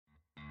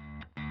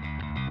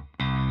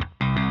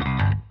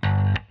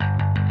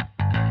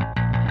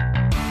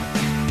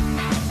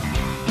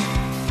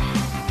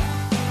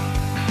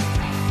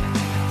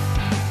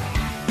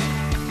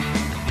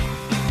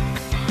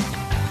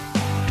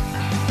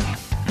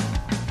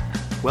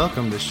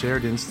Welcome to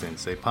Shared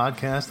Instance, a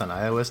podcast on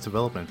iOS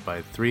development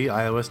by 3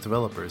 iOS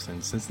developers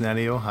in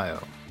Cincinnati,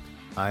 Ohio.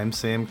 I'm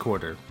Sam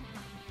Corder.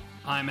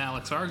 I'm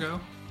Alex Argo.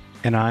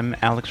 And I'm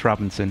Alex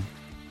Robinson.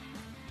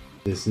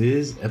 This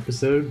is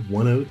episode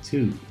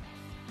 102.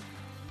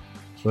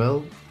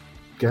 Well,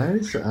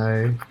 guys,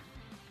 I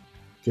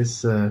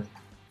guess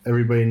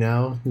everybody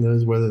now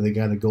knows whether they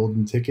got a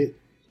golden ticket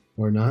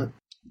or not.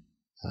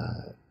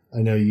 I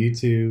know you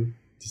two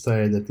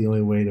decided that the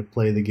only way to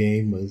play the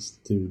game was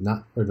to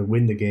not, or to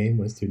win the game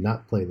was to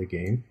not play the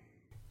game.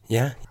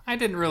 Yeah. I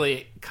didn't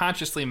really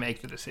consciously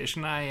make the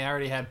decision. I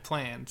already had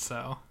plans,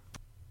 so.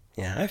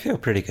 Yeah, I feel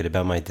pretty good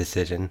about my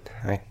decision.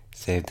 I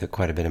saved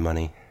quite a bit of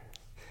money.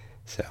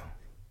 So,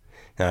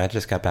 now I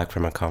just got back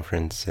from a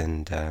conference,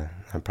 and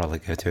I'll probably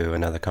go to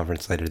another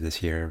conference later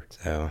this year.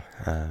 So,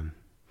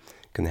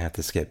 gonna have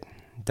to skip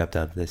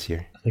Dub this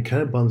year. It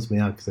kind of bums me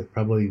out because I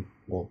probably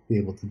won't be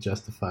able to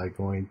justify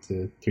going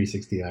to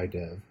 360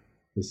 iDev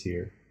this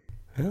year.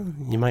 Well,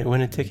 you might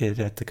win a ticket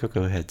at the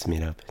Cocoa Heads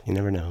meetup. You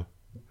never know.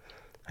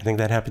 I think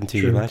that happened to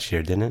True. you last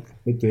year, didn't it?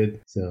 It did.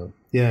 So,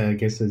 yeah, I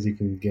guess as you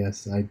can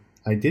guess,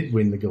 I did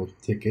win the golden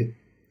ticket.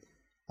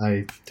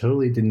 I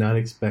totally did not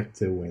expect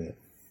to win it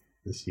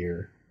this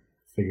year.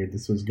 Figured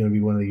this was going to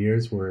be one of the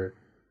years where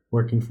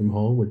working from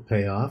home would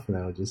pay off, and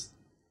I would just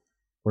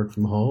work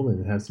from home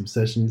and have some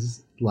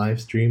sessions live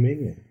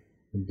streaming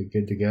and be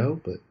good to go.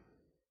 But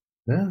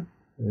no,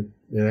 it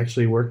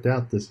actually worked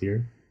out this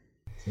year.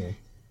 So.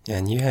 Yeah,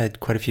 and you had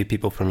quite a few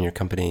people from your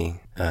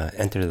company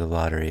enter the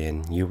lottery,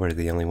 and you were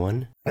the only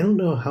one? I don't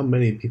know how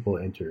many people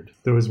entered.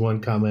 There was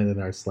one comment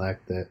in our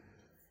Slack that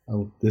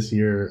this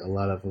year a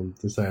lot of them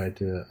decided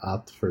to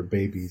opt for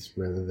babies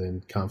rather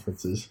than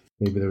conferences.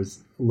 Maybe there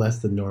was less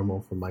than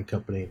normal from my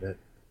company that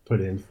put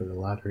in for the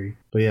lottery.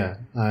 But yeah,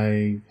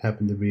 I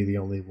happen to be the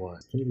only one.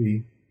 It's gonna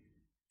be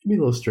a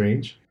little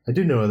strange. I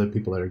do know other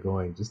people that are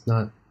going, just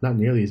not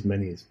nearly as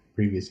many as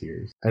previous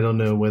years. I don't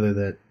know whether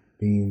that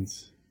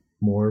means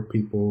more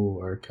people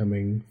are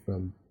coming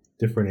from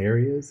different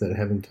areas that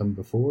haven't come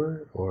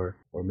before, or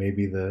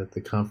maybe the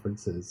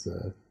conference has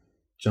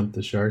jumped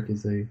the shark,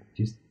 as they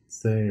used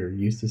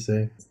to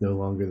say. It's no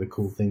longer the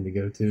cool thing to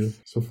go to.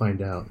 So we'll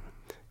find out.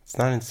 It's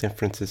not in San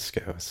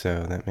Francisco,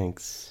 so that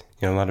makes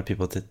a lot of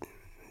people to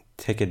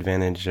take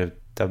advantage of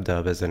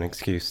Dub as an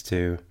excuse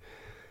to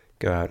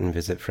go out and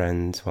visit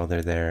friends while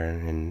they're there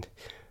and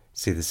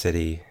see the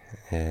city,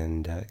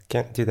 and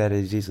can't do that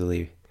as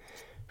easily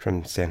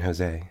from San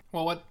Jose.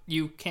 Well,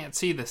 you can't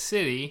see the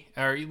city,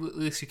 or at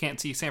least you can't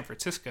see San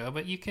Francisco,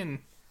 but you can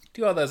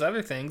do all those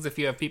other things if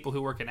you have people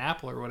who work at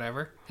Apple or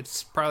whatever.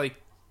 It's probably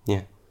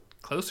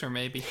closer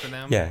maybe for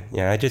them.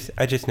 Yeah. I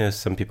just know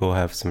some people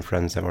have some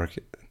friends that work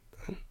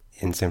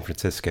in San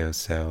Francisco,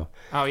 so...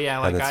 Oh, yeah,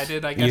 like I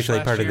did, I guess, usually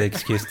last part year. of the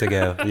excuse to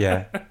go,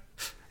 yeah.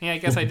 Yeah, I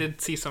guess I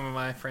did see some of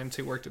my friends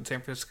who worked in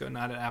San Francisco,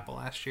 not at Apple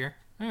last year.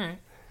 All right.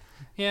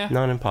 Yeah.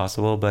 Not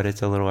impossible, but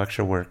it's a little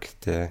extra work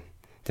to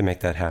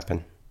make that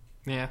happen.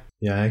 Yeah.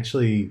 Yeah, I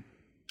actually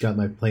got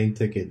my plane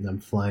ticket and I'm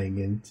flying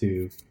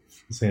into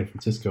the San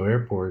Francisco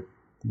airport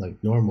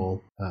like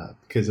normal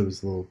because it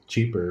was a little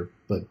cheaper.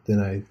 But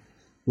then I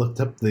looked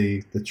up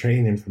the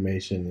train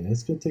information, and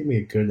it's going to take me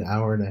a good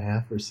hour and a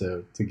half or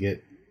so to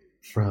get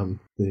from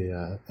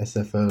the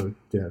SFO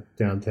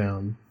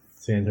downtown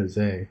San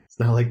Jose. It's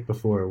not like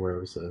before where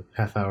it was a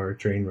half-hour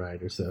train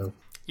ride or so.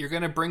 You're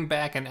going to bring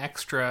back an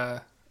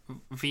extra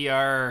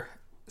VR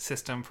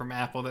system from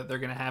Apple that they're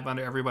going to have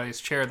under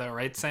everybody's chair, though,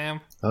 right,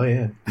 Sam? Oh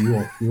yeah,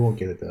 you won't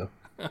get it though.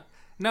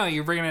 No,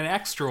 you're bringing an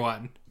extra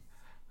one.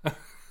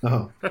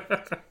 Oh,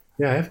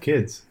 yeah, I have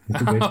kids.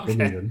 They need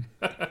them.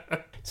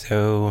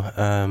 So,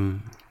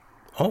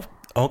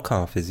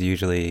 AllConf is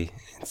usually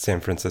in San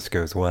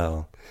Francisco as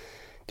well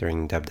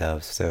during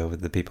Dub, so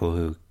the people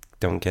who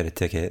don't get a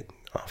ticket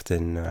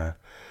often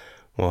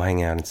will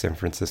hang out in San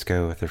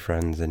Francisco with their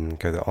friends and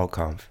go to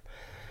AllConf.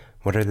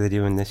 What are they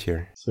doing this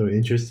year? So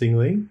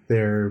interestingly,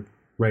 they're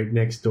right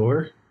next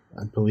door,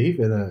 I believe,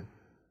 in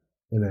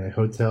a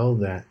hotel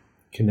that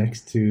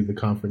connects to the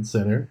conference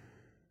center.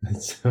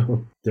 And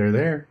so they're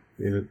there.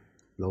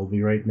 They'll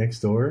be right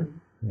next door,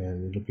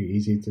 and it'll be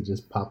easy to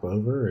just pop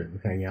over and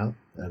hang out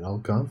at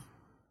AllConf.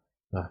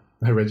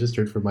 I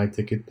registered for my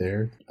ticket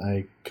there.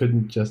 I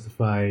couldn't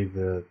justify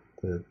the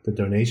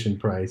donation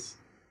price,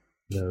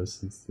 though,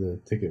 since the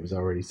ticket was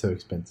already so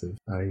expensive.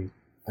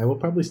 I will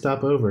probably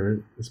stop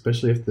over,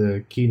 especially if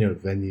the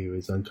keynote venue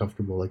is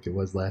uncomfortable like it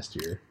was last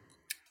year.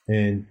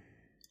 And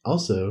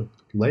also,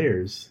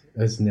 Layers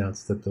has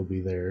announced that they'll be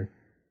there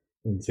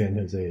in San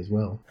Jose as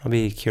well. I'll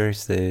be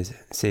curious to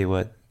see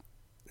what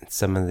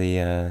some of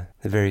the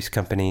various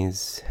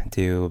companies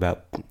do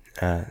about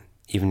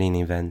evening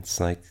events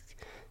like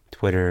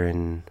Twitter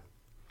and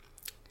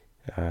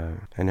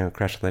I know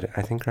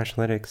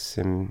Crashlytics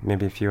and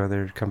maybe a few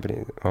other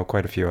companies, well,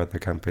 quite a few other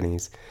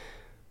companies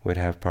would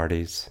have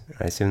parties.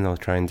 I assume they'll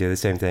try and do the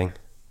same thing.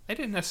 They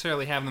didn't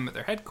necessarily have them at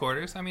their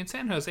headquarters. I mean,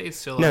 San Jose is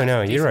still No,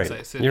 you're right.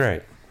 decent-sized city. You're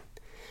right.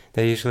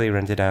 They usually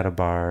rented out a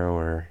bar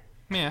or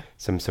Yeah.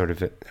 some sort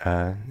of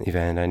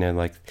event. I know,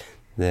 like,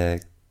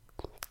 the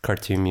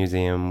Cartoon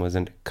Museum was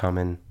a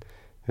common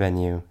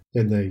venue.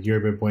 And the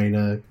Yerba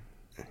Buena.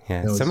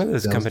 Yeah, some of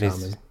those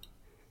companies.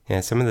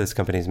 Yeah, some of those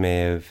companies may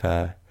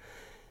have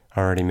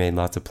already made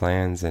lots of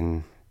plans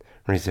and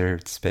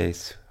reserved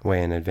space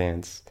way in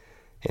advance,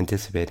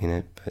 anticipating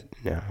it. But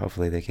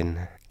hopefully they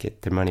can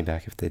get their money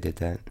back if they did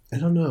that. I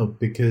don't know,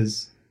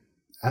 because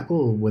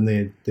Apple, when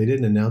they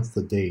didn't announce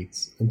the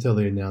dates until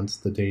they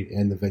announced the date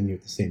and the venue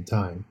at the same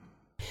time.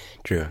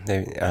 True.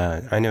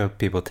 I know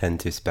people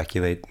tend to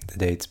speculate the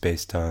dates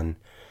based on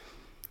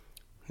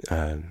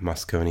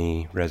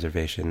Moscone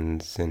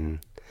reservations and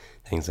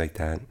things like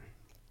that.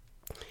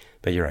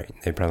 But you're right.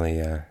 They probably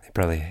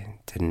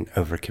didn't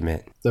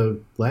overcommit. So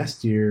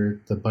last year,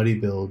 the Buddy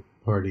Build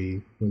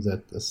party was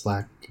at the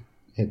Slack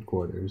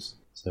headquarters.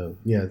 So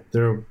yeah,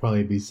 there will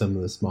probably be some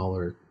of the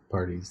smaller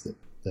parties that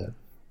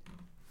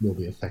will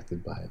be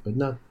affected by it, but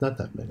not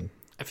that many.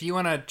 If you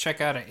want to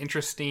check out an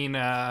interesting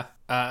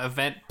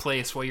event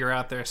place while you're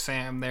out there,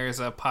 Sam, there's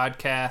a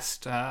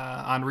podcast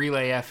on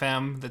Relay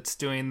FM that's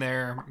doing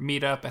their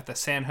meetup at the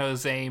San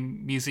Jose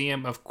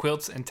Museum of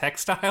Quilts and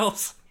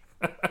Textiles.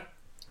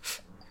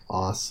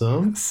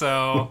 Awesome.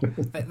 So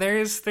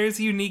there's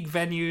unique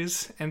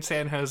venues in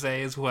San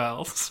Jose as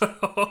well. So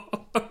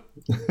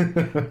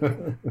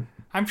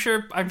I'm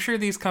sure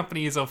these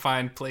companies will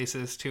find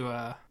places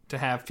to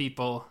have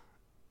people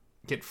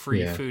get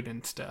free food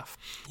and stuff.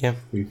 Yeah.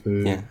 Free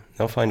food. Yeah,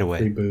 they'll find a way.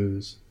 Free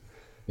booze.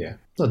 Yeah,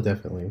 so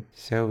definitely.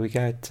 So we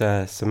got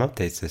some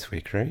updates this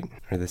week, right?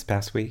 Or this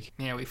past week?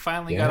 Yeah, we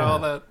finally got all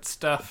the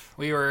stuff.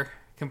 We were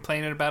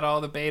complaining about all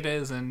the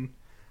betas, and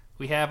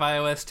we have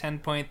iOS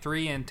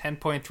 10.3 and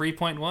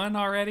 10.3.1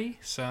 already,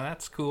 so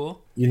that's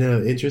cool.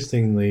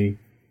 Interestingly,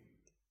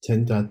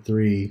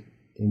 10.3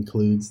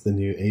 includes the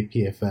new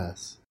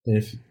APFS. And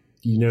if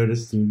you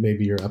noticed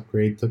maybe your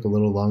upgrade took a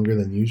little longer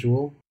than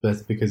usual,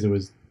 that's because it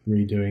was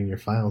redoing your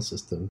file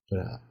system.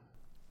 But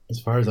as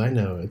far as I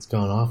know, it's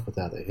gone off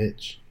without a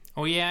hitch.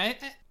 Oh yeah,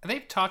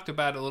 they've talked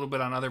about it a little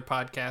bit on other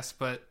podcasts,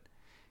 but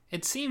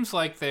it seems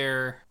like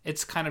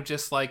it's kind of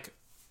just like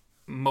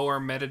more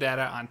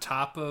metadata on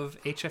top of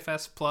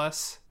HFS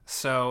Plus.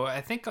 So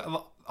I think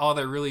all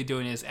they're really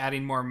doing is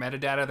adding more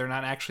metadata. They're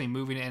not actually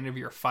moving any of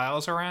your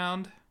files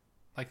around.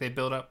 Like they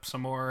build up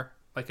some more,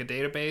 like a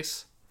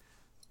database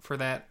for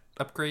that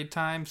upgrade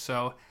time.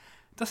 So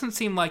it doesn't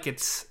seem like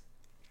it's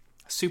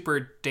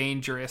super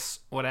dangerous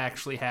what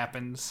actually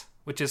happens,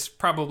 which is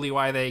probably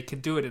why they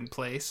could do it in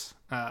place.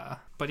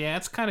 But yeah,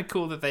 it's kind of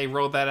cool that they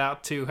rolled that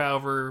out to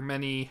however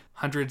many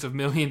hundreds of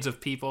millions of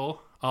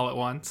people all at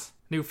once.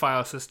 New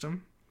file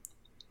system.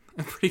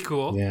 Pretty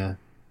cool. Yeah.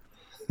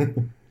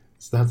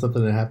 It's not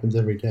something that happens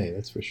every day,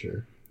 that's for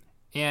sure.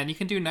 Yeah, and you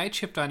can do Night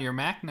Shift on your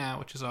Mac now,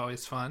 which is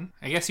always fun.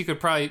 I guess you could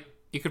probably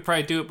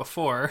do it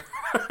before,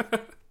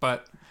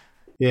 but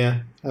yeah,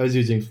 I was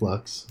using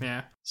Flux.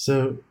 Yeah.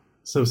 So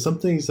some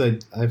things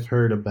I've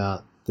heard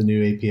about the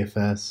new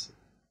APFS,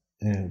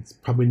 and it's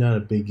probably not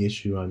a big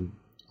issue on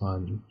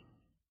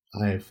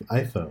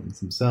iPhones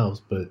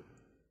themselves, but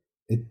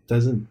it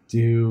doesn't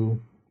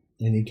do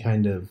any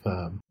kind of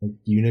like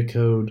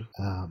Unicode.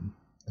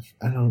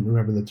 I don't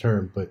remember the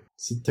term, but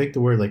take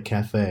the word like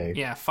cafe.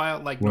 Yeah, file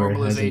like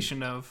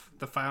normalization of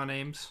the file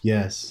names.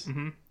 Yes,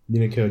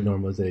 Unicode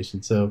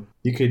normalization. So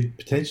you could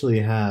potentially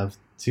have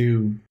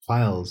two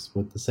files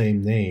with the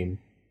same name,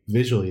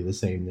 visually the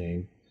same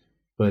name,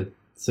 but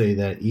say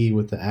that E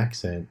with the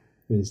accent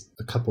is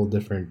a couple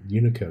different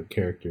Unicode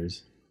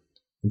characters.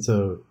 And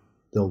so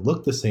they'll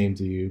look the same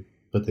to you,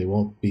 but they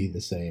won't be the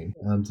same.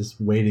 I'm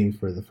just waiting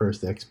for the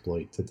first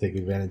exploit to take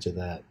advantage of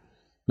that.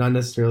 Not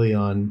necessarily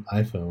on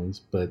iPhones,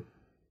 but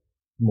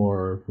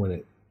more when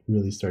it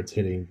really starts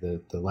hitting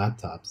the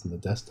laptops and the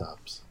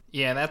desktops.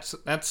 Yeah,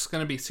 that's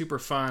going to be super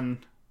fun.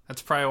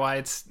 That's probably why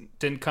it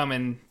didn't come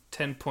in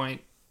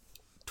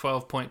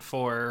 10.12.4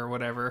 or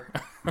whatever.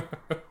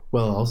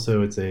 Well,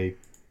 also it's a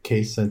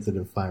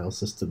case-sensitive file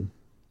system.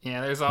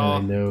 Yeah, there's all.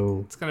 And I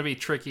know it's going to be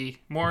tricky,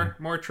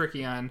 more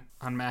tricky on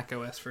Mac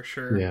OS for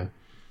sure. Yeah.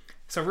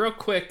 So real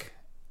quick,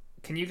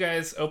 can you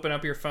guys open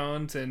up your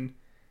phones and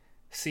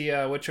see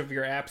which of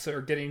your apps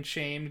are getting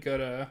shamed? Go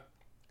to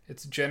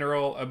it's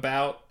General,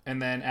 About,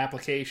 and then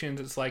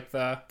Applications. It's like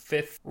the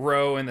fifth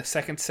row in the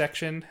second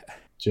section.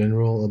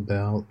 General,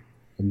 About,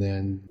 and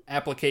then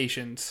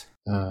Applications.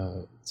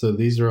 So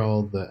these are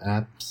all the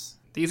apps.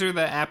 These are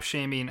the app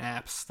shaming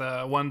apps,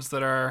 the ones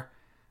that are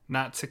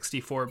not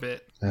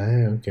 64-bit.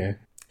 Okay.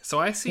 So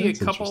I see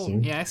That's a couple.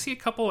 interesting. Yeah, I see a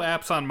couple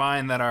apps on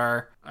mine that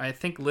are, I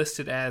think,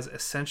 listed as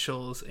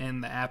essentials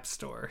in the App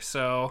Store.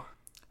 So,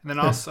 and then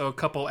also a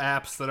couple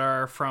apps that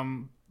are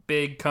from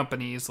big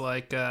companies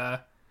like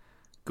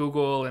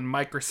Google and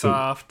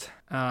Microsoft.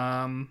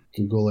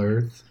 Google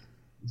Earth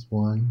is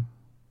one.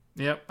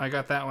 Yep, I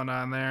got that one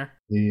on there.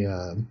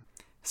 The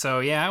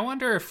So yeah, I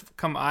wonder if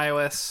come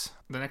iOS,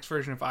 the next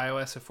version of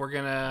iOS, if we're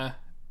gonna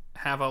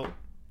have a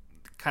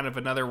kind of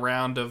another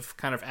round of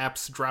kind of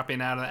apps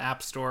dropping out of the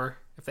App Store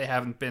if they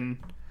haven't been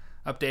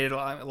updated.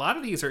 A lot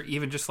of these are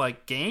even just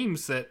like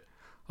games that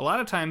a lot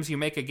of times you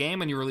make a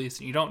game and you release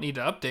it, you don't need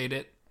to update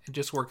it, it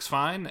just works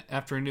fine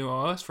after a new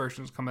OS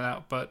version is coming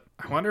out. But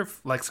I wonder if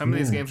like some of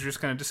these games are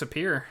just going to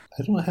disappear.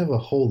 I don't have a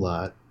whole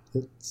lot.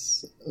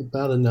 It's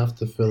about enough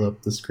to fill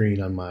up the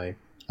screen on my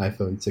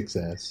iPhone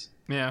 6s.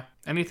 Yeah.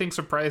 Anything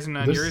surprising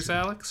on yours,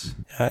 Alex?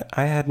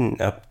 I hadn't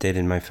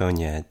updated my phone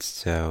yet,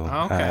 so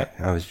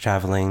I was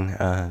traveling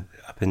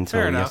up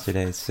until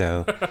yesterday,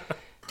 so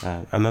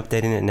I'm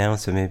updating it now,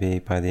 so maybe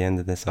by the end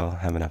of this I'll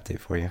have an update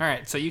for you. All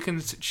right, so you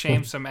can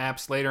shame some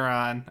apps later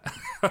on.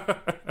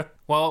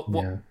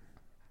 Well,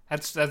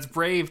 that's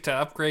brave to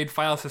upgrade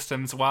file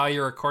systems while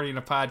you're recording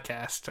a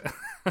podcast.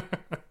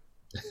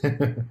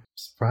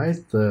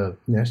 Surprised the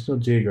National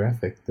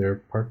Geographic, their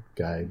park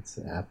guides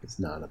app is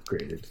not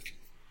upgraded.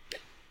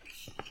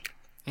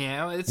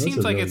 Yeah, it That seems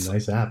was a like really it's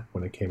nice app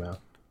when it came out.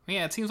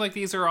 Yeah, it seems like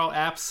these are all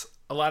apps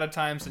a lot of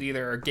times that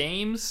either are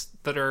games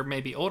that are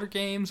maybe older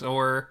games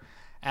or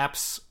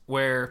apps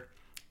where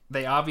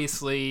they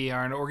obviously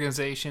are an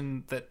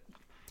organization that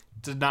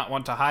did not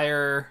want to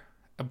hire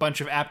a bunch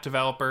of app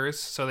developers,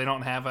 so they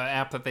don't have an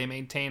app that they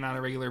maintain on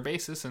a regular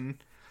basis,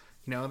 and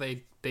you know,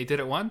 they did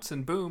it once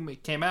and boom,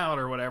 it came out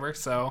or whatever.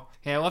 So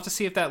yeah, we'll have to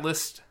see if that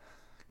list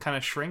kind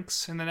of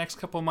shrinks in the next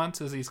couple of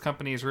months as these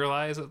companies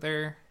realize that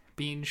they're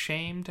being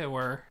shamed,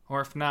 or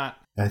if not.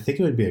 I think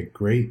it would be a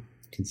great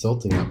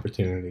consulting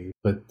opportunity,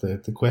 but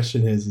the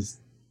question is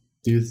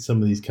do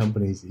some of these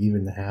companies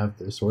even have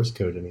their source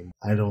code anymore?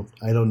 I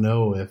don't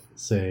know if,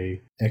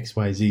 say,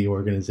 XYZ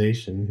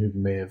organization, who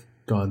may have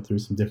gone through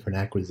some different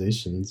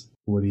acquisitions,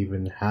 would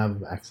even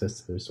have access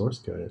to their source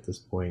code at this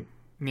point.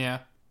 Yeah.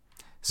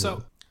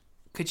 So,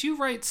 could you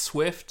write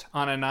Swift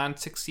on a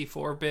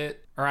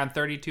non-64-bit or on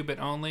 32-bit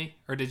only,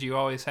 or did you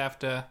always have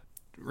to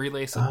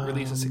release a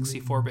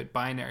 64-bit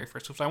binary for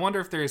Swift? I wonder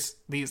if there's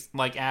these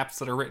like apps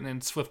that are written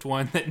in Swift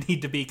 1 that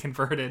need to be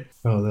converted.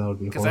 Oh, that would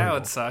be horrible. Because that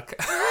would suck.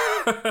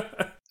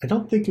 I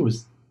don't think it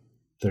was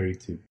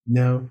 32.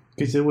 No,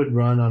 because it would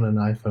run on an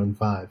iPhone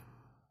 5.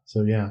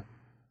 So yeah,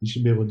 you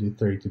should be able to do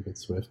 32-bit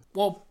Swift.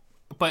 Well,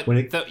 but when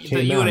it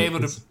came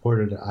out, it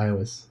supported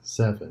iOS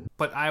 7.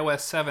 But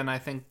iOS 7, I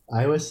think...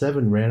 iOS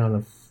 7 ran on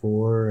a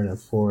 4 and a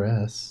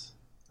 4S.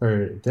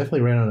 Or it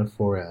definitely ran on a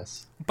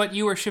 4S. But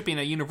you were shipping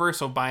a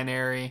universal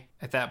binary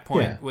at that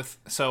point. Yeah.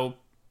 So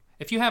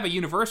if you have a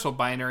universal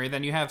binary,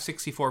 then you have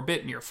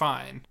 64-bit and you're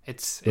fine.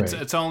 It's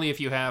only if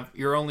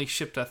you're only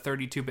shipped a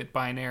 32-bit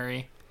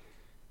binary.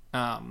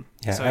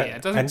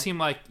 It doesn't seem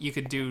like you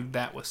could do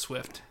that with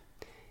Swift.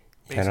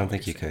 I don't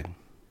think you could.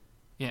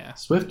 Yeah.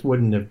 Swift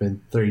wouldn't have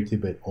been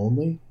 32-bit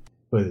only,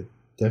 but it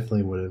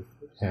definitely would have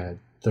had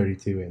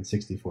 32 and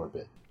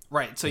 64-bit.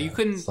 Right, so you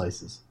couldn't...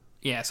 slices.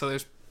 Yeah, so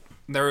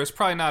there was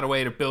probably not a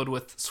way to build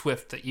with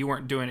Swift that you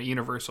weren't doing a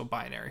universal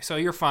binary. So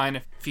you're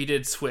fine if you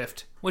did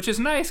Swift, which is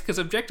nice because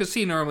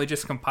Objective-C normally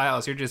just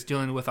compiles. You're just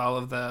dealing with all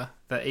of the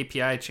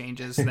API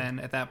changes then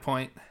at that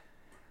point.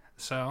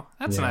 So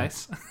that's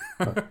nice.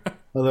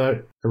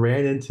 Although I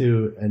ran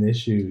into an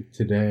issue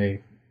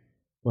today,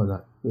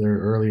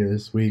 earlier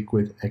this week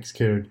with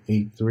Xcode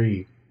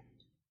 8.3,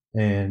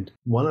 and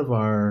one of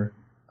our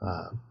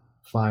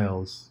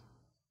files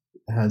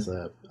has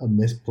a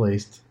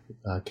misplaced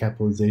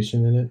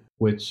capitalization in it,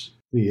 which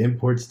the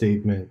import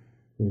statement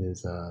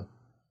is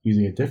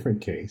using a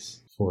different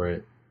case for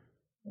it,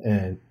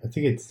 and I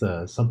think it's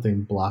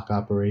something block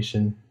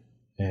operation,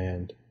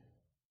 and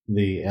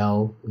the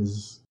L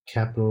is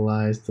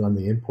capitalized on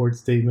the import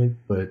statement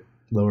but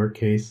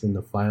lowercase in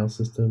the file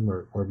system,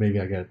 or maybe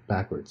I got it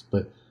backwards,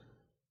 but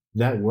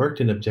that worked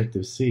in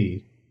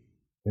Objective-C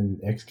in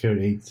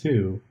Xcode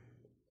 8.2,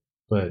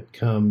 but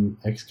come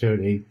Xcode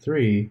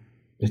 8.3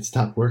 it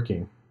stopped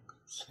working.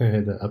 So I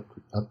had to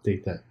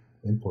update that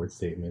import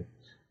statement.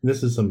 And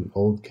this is some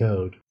old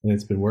code, and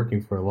it's been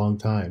working for a long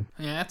time.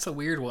 Yeah, that's a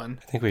weird one.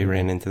 I think we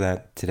ran into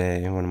that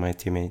today. One of my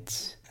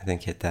teammates, I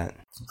think, hit that.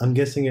 I'm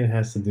guessing it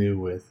has to do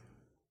with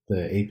the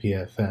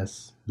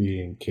APFS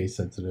being case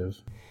sensitive.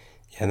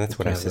 Yeah, that's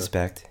what I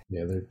suspect.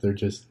 Yeah, they're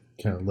just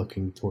kind of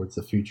looking towards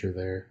the future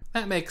there.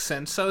 That makes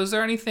sense. So is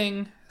there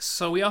anything...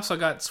 So we also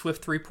got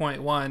Swift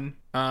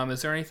 3.1.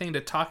 Is there anything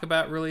to talk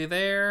about really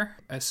there?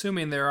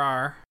 Assuming there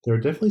are. There are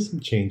definitely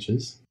some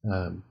changes.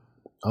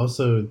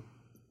 Also,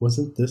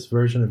 wasn't this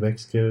version of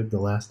Xcode the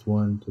last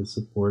one to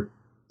support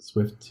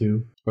Swift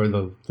 2? Or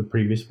the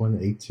previous one,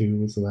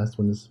 8.2, was the last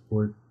one to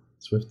support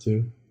Swift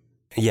 2?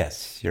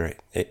 Yes, you're right.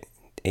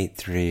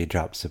 8.3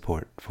 dropped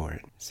support for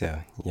it.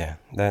 So, yeah,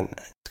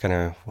 that's kind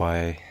of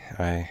why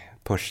I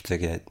pushed to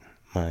get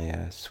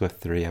my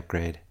Swift 3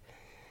 upgrade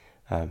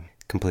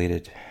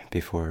completed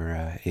before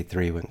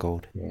 8.3 went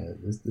gold. Yeah,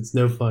 it's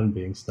no fun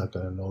being stuck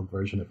on an old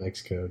version of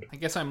Xcode. I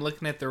guess I'm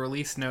looking at the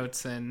release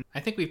notes, and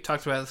I think we've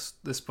talked about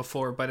this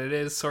before, but it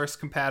is source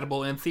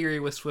compatible in theory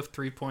with Swift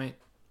 3.0,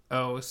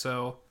 or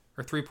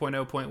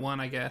 3.0.1,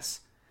 I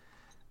guess.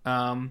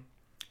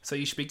 So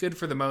you should be good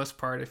for the most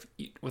part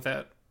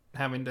without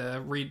having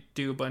to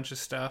redo a bunch of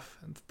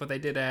stuff. But they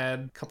did add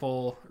a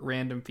couple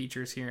random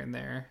features here and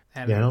there.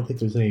 I don't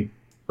think there's any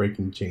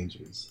breaking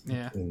changes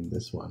in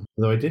this one.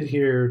 Although I did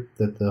hear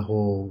that the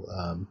whole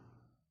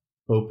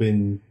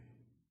open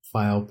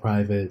file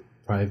private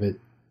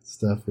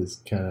stuff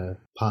is kind of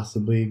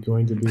possibly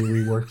going to be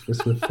reworked for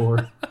Swift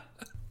 4.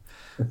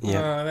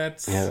 Yeah,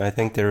 I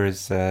think there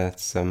was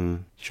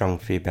some strong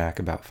feedback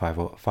about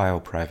file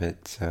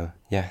private, so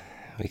yeah,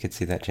 we could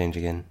see that change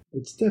again.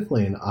 It's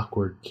definitely an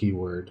awkward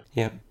keyword.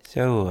 Yep.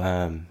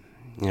 So,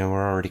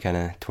 we're already kind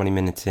of 20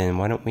 minutes in.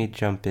 Why don't we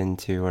jump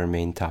into our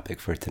main topic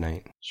for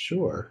tonight?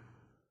 Sure.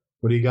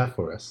 What do you got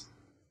for us?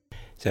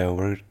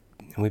 So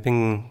we've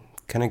been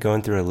kind of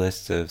going through a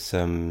list of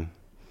some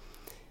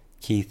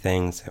key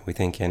things that we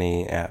think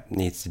any app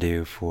needs to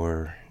do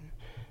for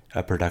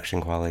a production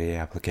quality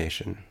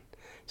application.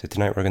 So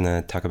tonight we're going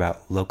to talk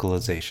about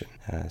localization.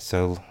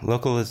 So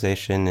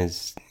localization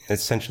is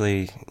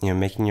essentially,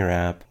 making your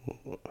app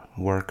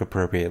work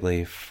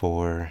appropriately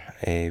for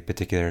a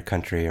particular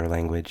country or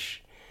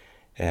language.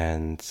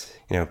 And,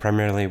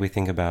 primarily we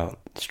think about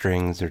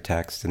strings or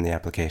text in the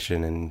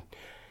application and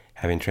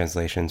having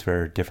translations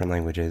for different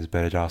languages,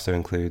 but it also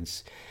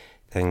includes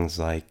things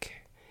like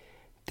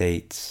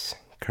dates,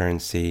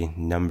 currency,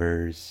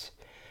 numbers,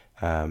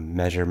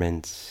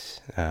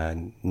 measurements,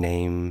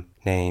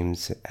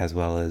 names, as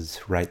well as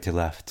right to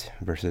left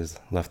versus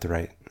left to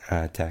right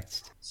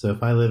text. So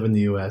if I live in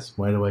the U.S.,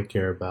 why do I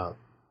care about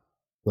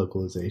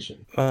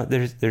localization? Well,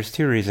 there's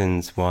two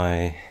reasons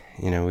why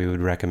we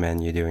would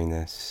recommend you doing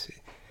this.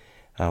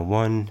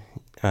 One,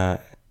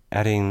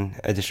 adding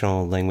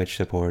additional language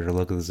support or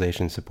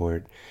localization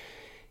support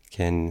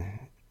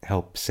can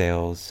help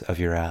sales of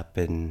your app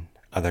in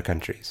other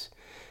countries.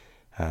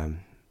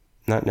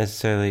 Not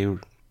necessarily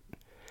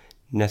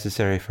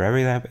necessary for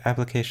every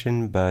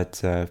application, but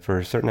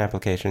for certain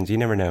applications, you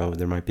never know.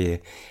 There might be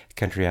a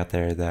country out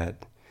there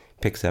that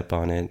picks up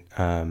on it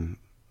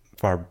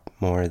far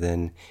more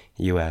than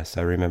US.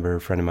 I remember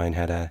a friend of mine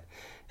had a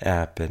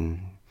app,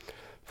 and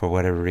for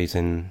whatever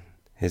reason,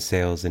 his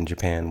sales in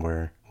Japan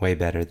were way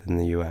better than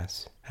the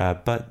US.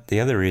 But the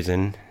other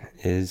reason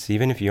is,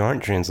 even if you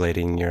aren't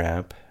translating your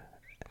app,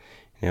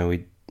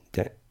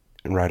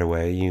 right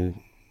away, you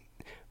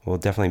will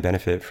definitely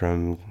benefit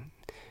from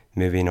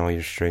moving all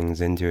your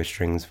strings into a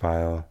strings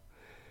file,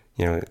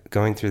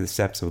 going through the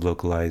steps of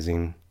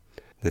localizing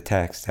the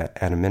text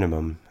at a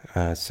minimum.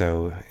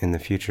 So in the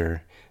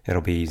future,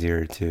 it'll be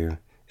easier to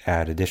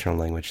add additional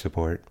language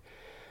support.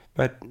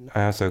 But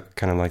I also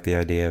kind of like the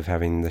idea of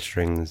having the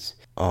strings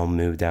all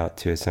moved out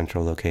to a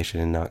central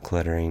location and not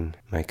cluttering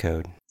my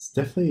code. It's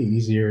definitely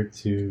easier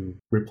to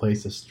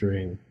replace a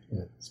string,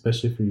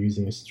 especially if you're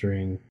using a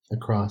string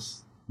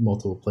across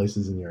multiple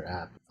places in your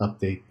app.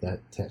 Update that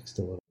text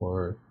a little,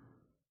 or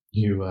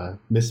you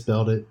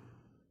misspelled it.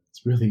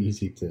 It's really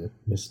easy to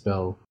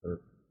misspell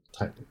or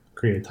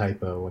create a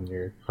typo when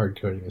you're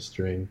hard coding a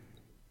string.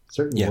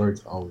 Certain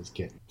words always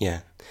get.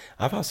 Yeah,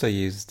 I've also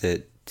used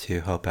it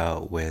to help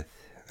out with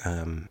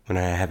when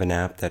I have an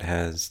app that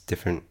has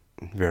different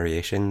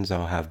variations.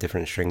 I'll have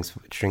different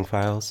string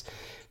files,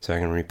 so I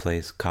can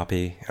replace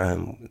copy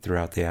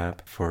throughout the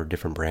app for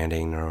different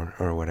branding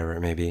or whatever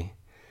it may be.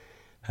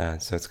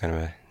 So it's kind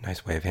of a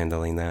nice way of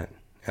handling that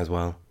as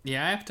well.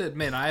 Yeah, I have to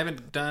admit, I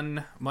haven't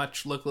done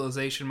much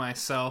localization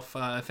myself.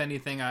 If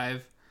anything,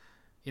 I've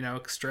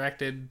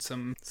extracted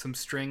some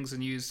strings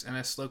and used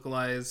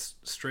NSLocalized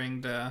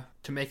string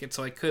to make it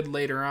so I could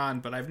later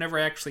on, but I've never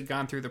actually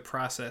gone through the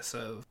process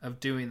of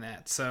doing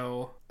that.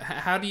 So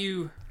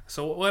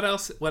what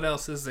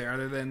else is there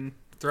other than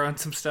throwing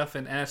some stuff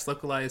in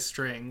NSLocalized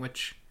string,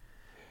 which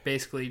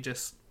basically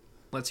just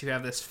lets you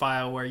have this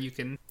file where you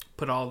can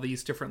put all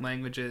these different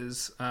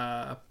languages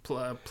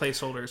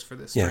placeholders for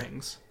the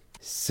strings?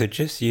 So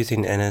just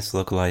using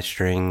NSLocalized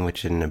string,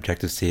 which in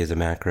Objective-C is a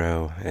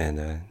macro,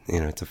 and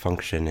it's a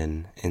function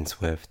in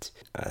Swift,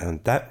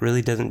 that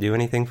really doesn't do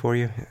anything for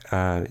you.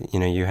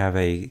 You have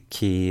a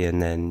key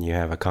and then you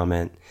have a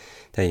comment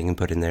that you can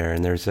put in there,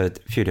 and there's a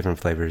few different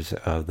flavors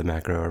of the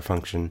macro or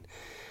function,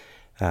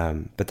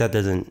 but that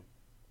doesn't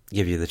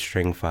give you the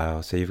string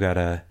file. So you've got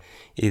to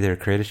either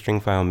create a string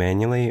file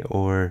manually,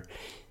 or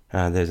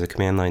there's a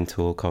command line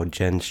tool called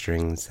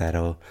GenStrings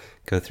that'll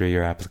go through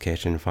your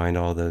application, find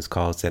all those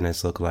calls to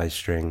NSLocalized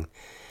string,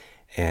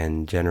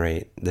 and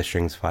generate the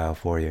strings file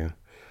for you.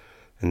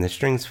 And the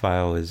strings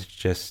file is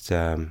just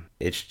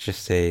it's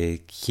just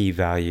a key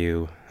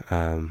value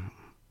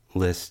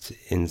list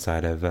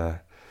inside of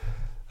a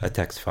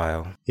text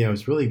file. Yeah, I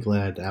was really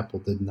glad Apple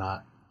did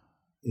not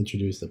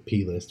introduce a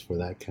plist for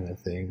that kind of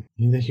thing.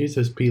 They use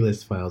those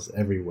plist files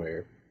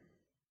everywhere,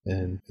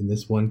 and in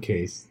this one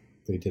case,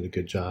 they did a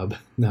good job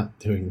not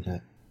doing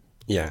that.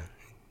 Yeah.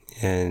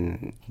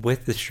 And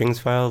with the strings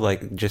file,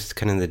 like just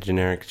kind of the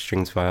generic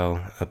strings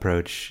file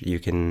approach, you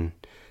can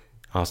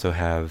also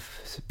have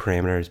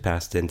parameters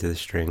passed into the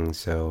string.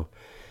 So,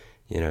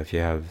 if you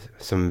have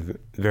some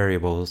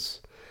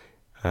variables,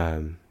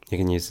 you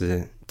can use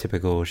the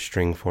typical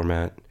string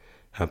format,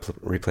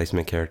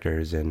 replacement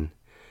characters, and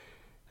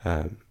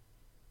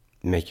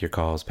make your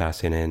calls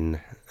passing in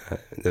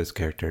those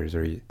characters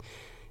or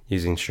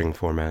using string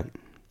format.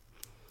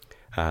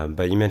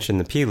 But you mentioned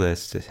the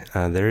plist.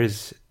 There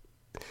is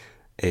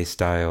a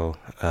style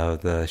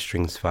of the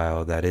strings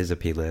file that is a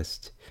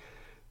plist,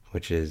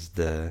 which is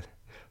the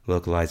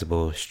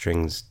localizable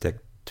strings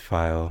dict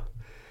file,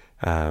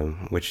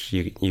 which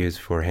you use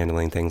for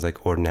handling things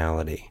like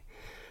ordinality.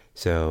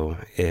 So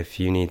if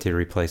you need to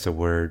replace a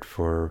word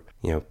for,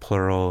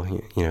 plural,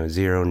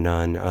 zero,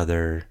 none,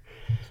 other,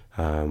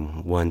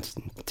 1,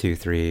 2,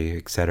 3,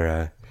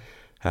 etc.,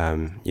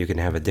 you can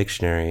have a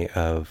dictionary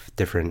of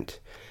different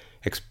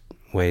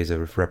ways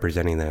of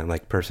representing that,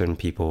 like person,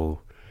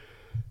 people.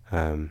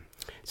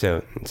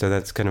 So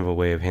that's kind of a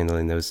way of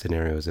handling those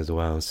scenarios as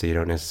well. So you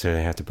don't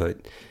necessarily have to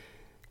put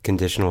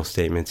conditional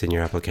statements in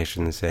your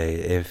application to say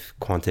if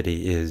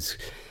quantity is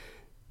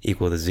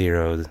equal to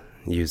 0,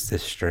 use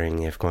this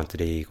string. If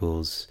quantity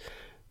equals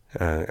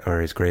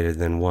or is greater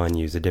than 1,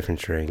 use a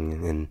different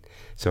string, and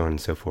so on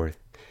and so forth.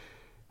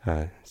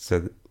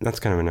 So that's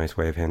kind of a nice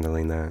way of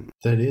handling that.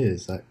 That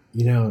is.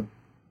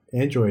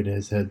 Android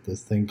has had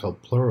this thing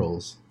called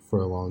plurals for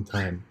a long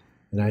time,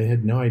 and I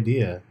had no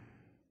idea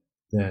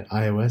that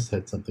iOS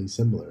had something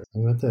similar.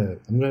 I'm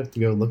gonna have to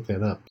go look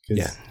that up,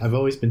 because I've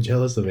always been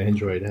jealous of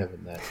Android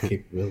having that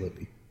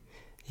capability.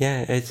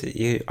 Yeah,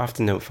 you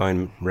often don't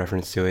find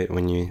reference to it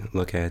when you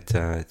look at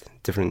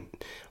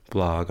different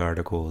blog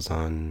articles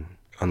on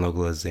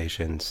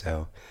localization.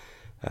 So,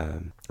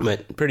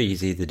 but pretty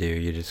easy to do.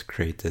 You just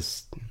create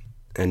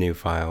a new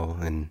file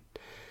and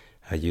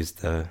use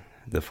the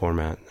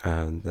format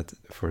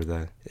for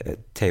the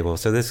table.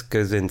 So this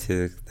goes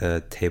into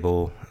the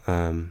table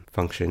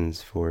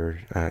functions for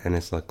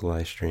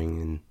NSLocalize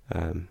string,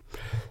 and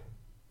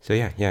so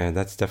yeah,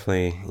 that's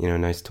definitely a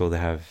nice tool to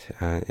have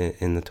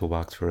in the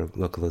toolbox for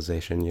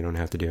localization. You don't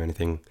have to do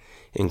anything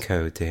in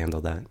code to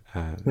handle that.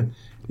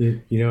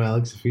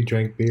 Alex, if you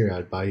drank beer,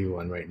 I'd buy you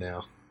one right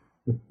now.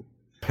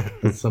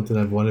 It's something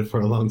I've wanted for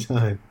a long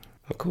time.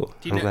 Oh, cool.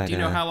 Do you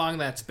know how long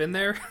that's been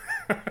there?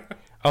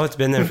 Oh, it's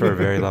been there for a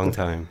very long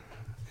time.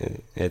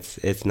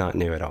 It's not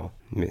new at all.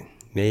 It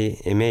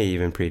may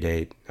even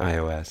predate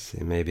iOS.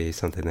 It may be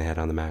something they had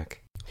on the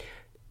Mac.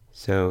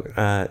 So,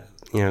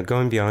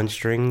 going beyond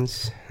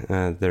strings,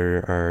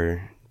 there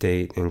are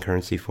date and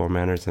currency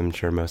formatters. I'm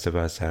sure most of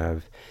us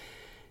have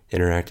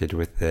interacted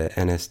with the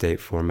NSDate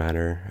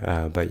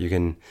formatter, but you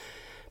can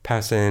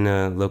pass in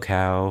a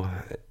locale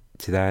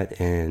to that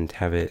and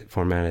have it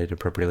formatted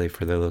appropriately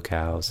for the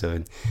locale.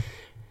 So,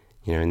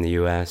 in the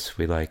US,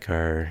 we like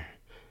our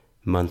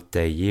month,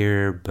 day,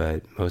 year,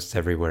 but most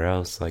everywhere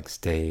else likes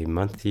day,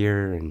 month,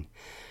 year,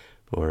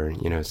 or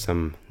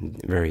some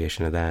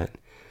variation of that.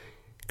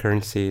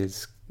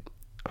 Currencies,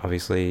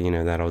 obviously,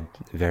 that'll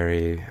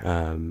vary,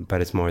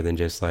 but it's more than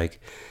just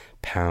like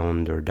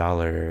pound or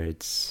dollar.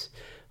 It's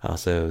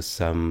also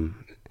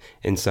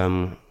in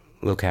some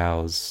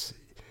locales,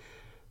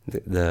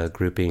 the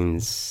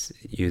groupings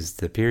use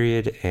the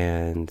period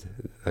and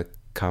a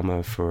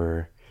comma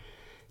for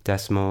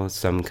decimal.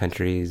 Some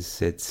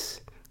countries, it's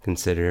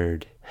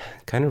considered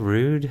kind of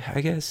rude,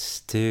 I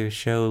guess, to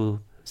show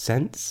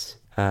cents.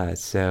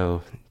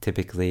 So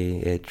typically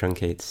it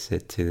truncates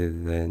it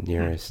to the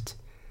nearest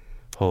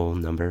whole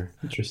number.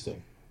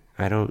 Interesting.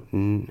 I don't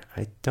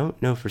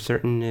know for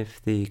certain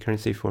if the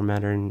currency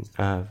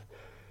formatter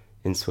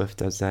in Swift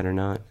does that or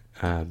not,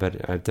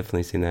 but I've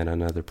definitely seen that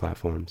on other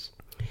platforms.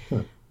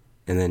 Huh.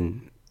 And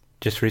then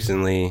just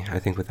recently, I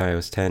think with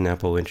iOS 10,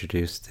 Apple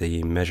introduced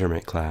the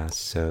measurement class.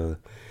 So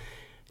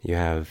you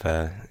have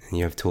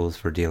tools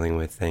for dealing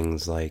with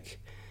things like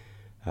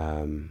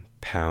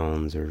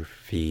pounds or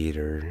feet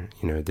or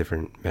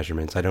different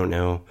measurements. I don't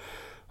know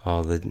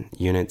all the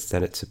units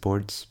that it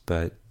supports,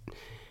 but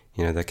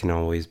that can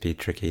always be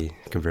tricky,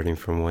 converting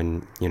from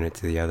one unit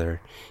to the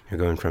other. You're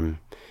going from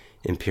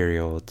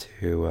imperial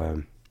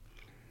to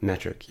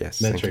metric.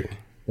 Yes, metric.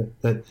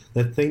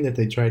 That thing that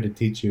they tried to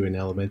teach you in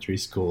elementary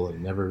school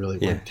and never really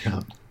worked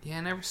out. Yeah,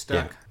 it never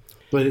stuck. Yeah.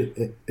 But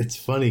it's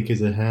funny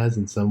because it has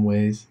in some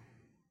ways.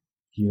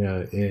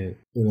 In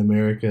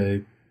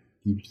America,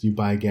 you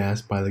buy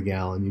gas by the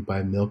gallon, you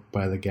buy milk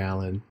by the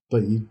gallon,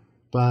 but you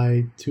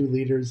buy 2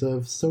 liters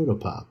of soda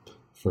pop,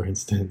 for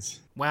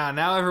instance. Wow,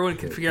 now everyone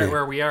can figure out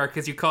where we are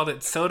because you called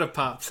it soda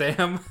pop,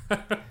 Sam.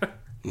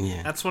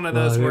 Yeah. That's one of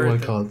those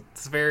words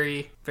that's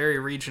very, very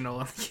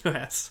regional in the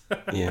U.S.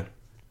 Yeah.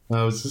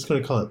 I was just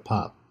going to call it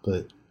pop,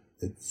 but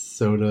it's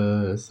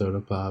soda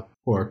pop,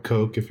 or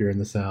Coke if you're in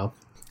the South.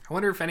 I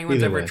wonder if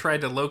anyone's ever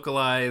tried to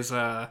localize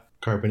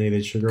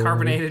carbonated sugar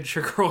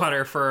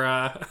water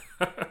for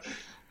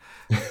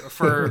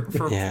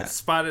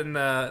spot in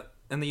the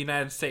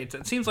United States.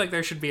 It seems like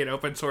there should be an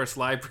open source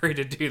library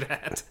to do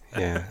that.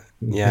 Yeah.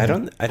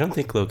 I don't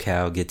think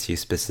locale gets you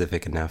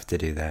specific enough to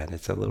do that.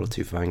 It's a little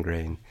too fine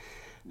grained.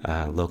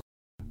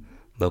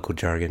 Local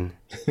jargon.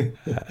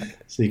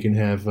 So you can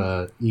have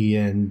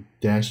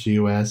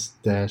EN-US-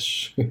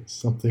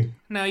 something.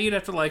 No, you'd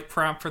have to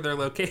prompt for their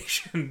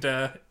location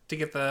to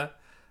get the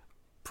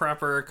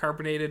proper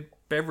carbonated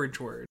beverage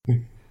word.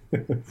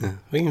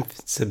 We can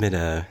submit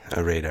a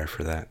radar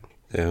for that.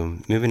 So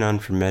moving on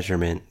from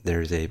measurement,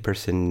 there's a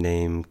person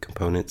name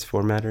components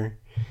formatter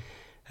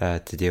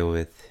to deal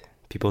with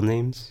people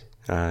names.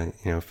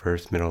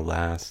 First, middle,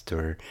 last,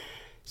 or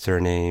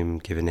surname,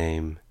 given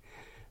name.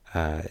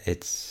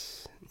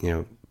 It's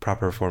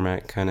proper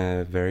format kind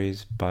of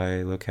varies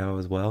by locale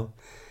as well.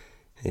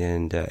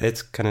 And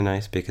it's kind of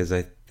nice because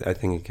I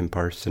think it can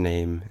parse the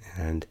name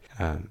and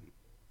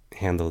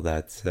handle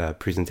that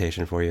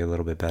presentation for you a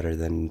little bit better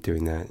than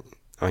doing that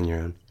on your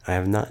own. I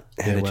have not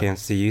had a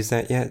chance to use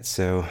that yet,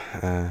 so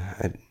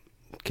I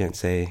can't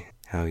say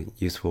how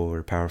useful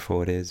or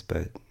powerful it is,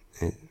 but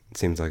it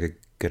seems like a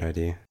good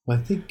idea. Well,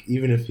 I think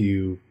even if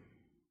you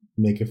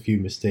make a few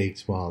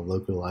mistakes while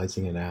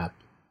localizing an app,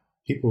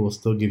 people will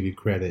still give you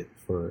credit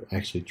for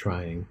actually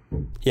trying.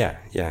 Yeah,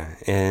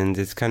 and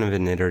it's kind of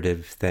an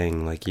iterative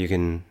thing. Like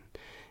and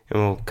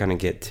we'll kind of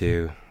get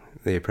to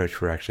the approach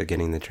for actually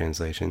getting the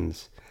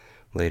translations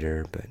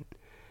later, but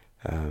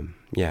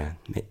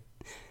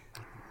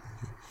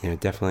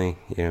definitely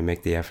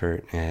make the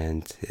effort,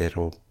 and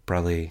it'll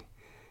probably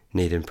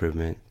need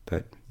improvement.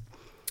 But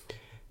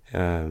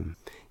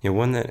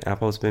one that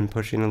Apple's been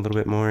pushing a little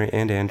bit more,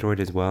 and Android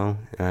as well,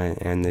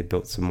 and they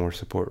built some more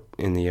support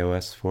in the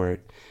OS for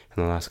it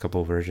in the last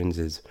couple of versions,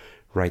 is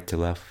right to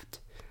left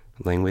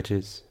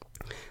languages.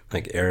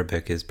 Like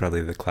Arabic is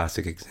probably the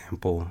classic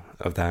example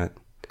of that.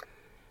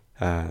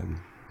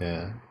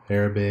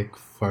 Arabic,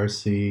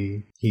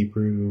 Farsi,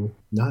 Hebrew,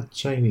 not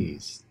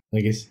Chinese. I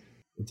guess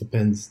it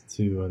depends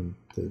too on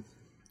the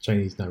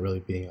Chinese not really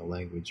being a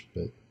language,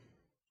 but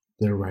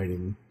their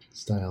writing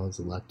style is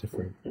a lot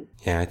different.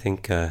 Yeah, I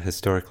think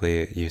historically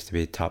it used to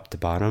be top to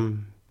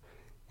bottom,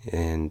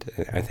 and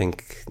I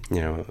think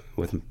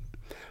with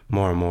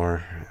more and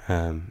more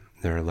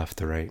they're left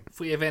to right. If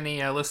we have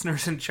any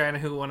listeners in China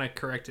who want to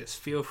correct us,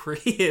 feel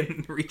free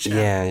and reach out.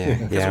 Yeah.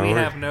 Because we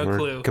have no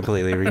clue.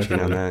 Completely reaching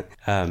on that.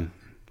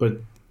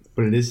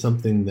 But it is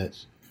something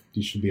that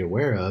you should be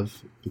aware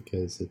of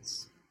because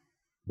it's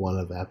one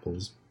of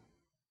Apple's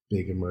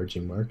big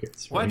emerging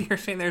markets. Right? What? You're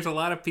saying there's a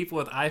lot of people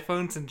with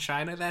iPhones in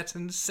China? That's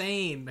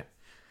insane.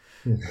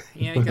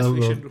 Yeah, I guess well,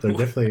 we should. They're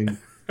definitely.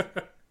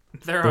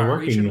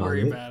 We should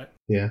worry about it.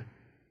 Yeah,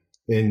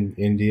 in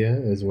India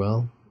as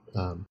well.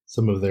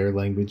 Some of their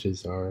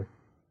languages are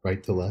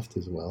right to left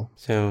as well.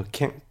 So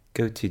can't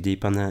go too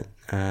deep on that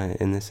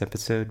in this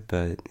episode,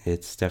 but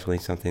it's definitely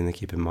something to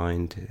keep in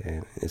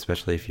mind,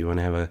 especially if you want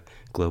to have a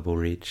global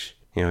reach.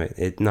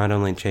 It not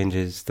only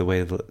changes the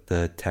way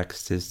the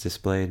text is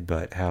displayed,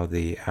 but how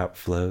the app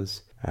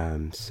flows.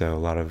 So a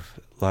lot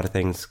of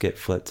things get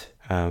flipped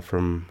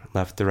from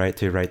left to right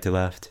to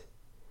left.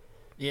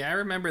 Yeah, I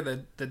remember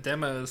the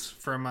demos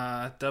from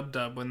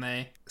DubDub when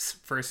they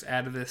first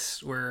added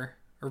this were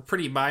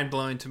pretty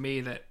mind-blowing to me,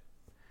 that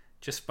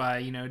just by,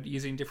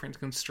 using different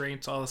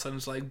constraints, all of a sudden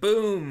it's like,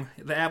 boom,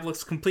 the app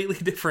looks completely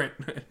different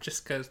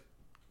just because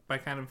by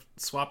kind of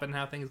swapping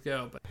how things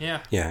go. But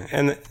yeah. Yeah,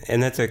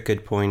 and that's a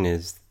good point,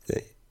 is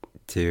that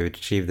to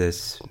achieve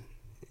this,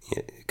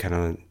 kind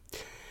of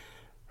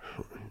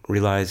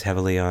relies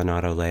heavily on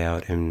auto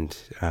layout and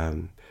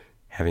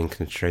having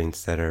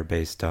constraints that are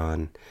based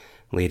on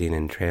leading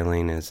and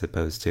trailing as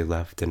opposed to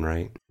left and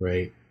right.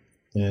 Right.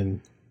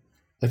 And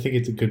I think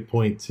it's a good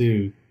point,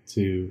 too,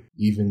 to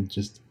even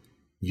just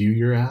view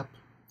your app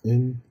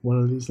in one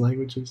of these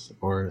languages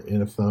or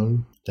in a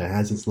phone that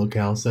has its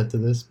locale set to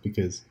this,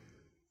 because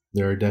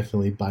there are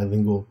definitely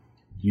bilingual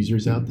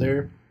users out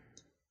there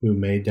who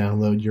may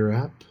download your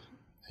app.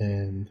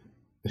 And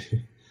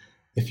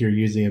if you're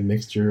using a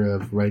mixture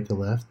of right to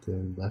left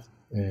and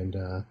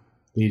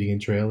leading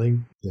and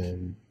trailing,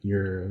 then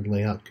your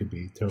layout could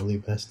be totally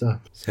messed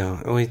up.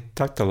 So we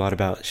talked a lot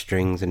about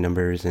strings and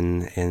numbers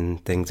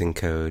and things in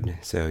code,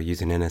 so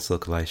using NS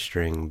localized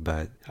string,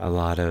 but a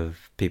lot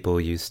of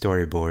people use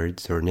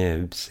storyboards or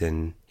nibs,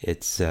 and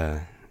it's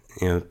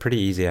pretty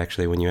easy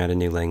actually. When you add a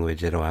new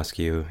language, it'll ask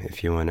you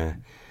if you want to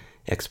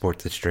export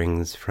the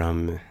strings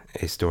from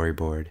a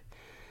storyboard.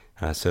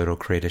 So it'll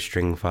create a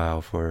string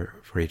file for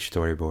each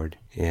storyboard,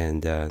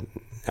 and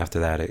after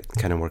that it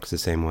kind of works the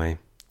same way.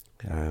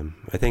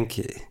 I think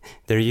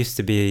there used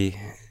to be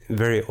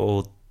very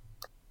old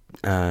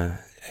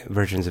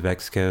versions of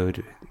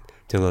Xcode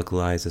to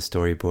localize a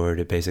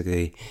storyboard.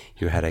 Basically,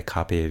 you had a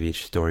copy of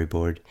each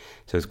storyboard,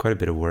 so it's quite a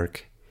bit of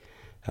work.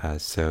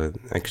 So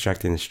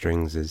extracting the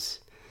strings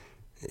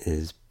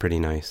is pretty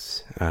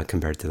nice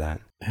compared to that.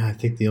 I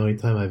think the only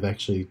time I've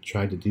actually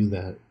tried to do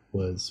that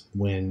was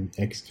when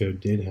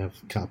Xcode did have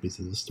copies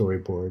of the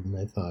storyboard, and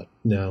I thought,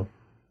 no,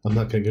 I'm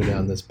not going to go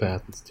down this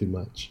path. It's too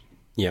much.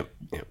 Yep.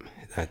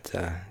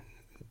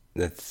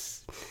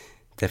 That's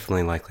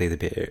definitely likely to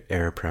be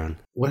error prone.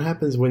 What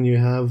happens when you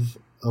have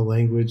a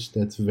language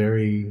that's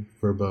very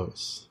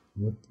verbose?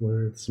 What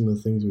are some of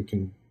the things we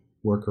can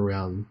work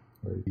around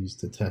or use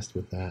to test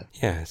with that?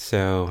 Yeah,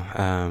 so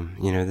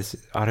this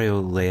audio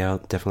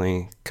layout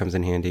definitely comes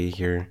in handy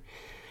here.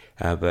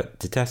 But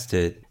to test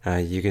it,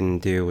 you can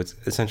do what's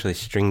essentially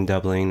string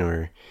doubling,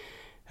 or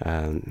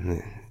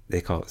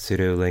they call it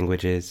pseudo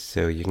languages.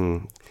 So you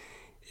can,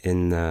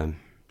 in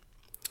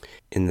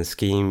the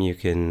scheme, you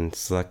can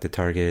select the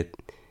target,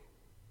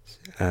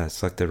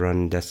 select the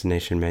run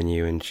destination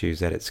menu and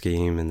choose edit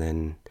scheme, and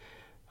then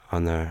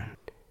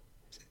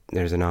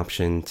there's an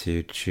option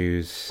to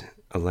choose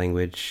a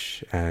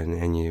language,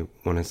 and you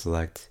want to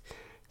select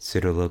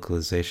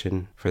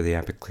pseudo-localization for the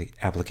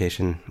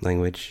application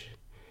language,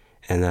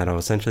 and that'll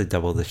essentially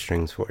double the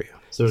strings for you.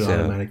 So it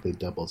automatically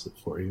doubles it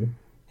for you.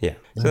 Yeah,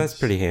 Nice. So that's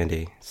pretty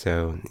handy.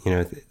 So,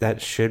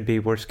 that should be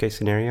worst case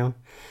scenario.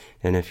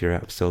 And if your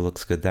app still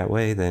looks good that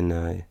way,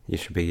 then you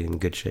should be in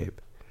good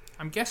shape.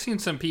 I'm guessing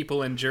some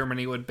people in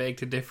Germany would beg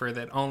to differ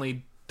that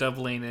only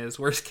doubling is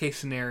worst case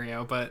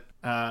scenario, but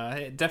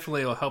it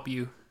definitely will help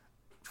you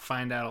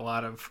find out a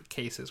lot of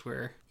cases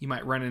where you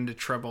might run into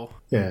trouble.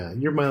 Yeah,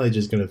 your mileage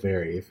is going to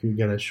vary. If you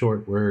got a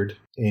short word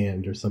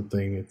and or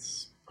something,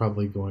 it's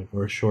probably going,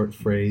 or a short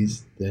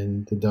phrase,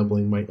 then the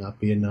doubling might not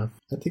be enough.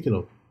 I think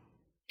it'll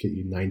get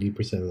you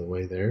 90% of the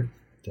way there,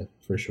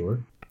 for sure.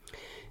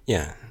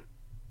 Yeah.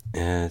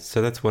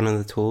 So that's one of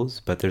the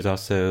tools, but there's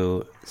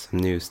also some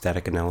new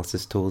static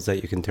analysis tools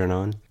that you can turn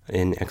on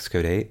in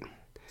Xcode 8.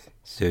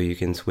 So you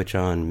can switch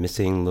on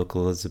missing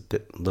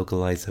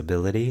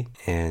localizability,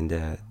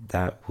 and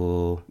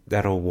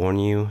that'll warn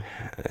you.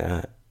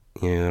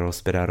 It'll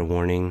spit out a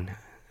warning,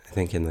 I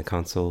think, in the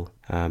console,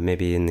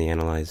 maybe in the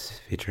analyze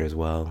feature as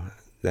well,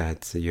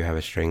 that you have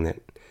a string that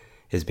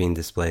is being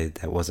displayed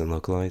that wasn't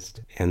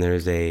localized. And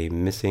there's a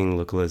missing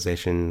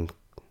localization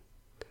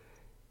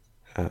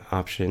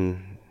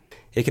option.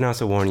 It can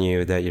also warn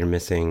you that you're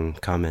missing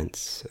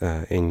comments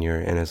in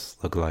your NS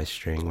localized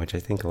string, which I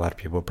think a lot of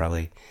people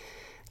probably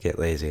get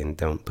lazy and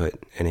don't put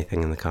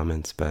anything in the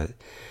comments, but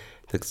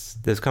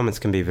those comments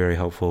can be very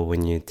helpful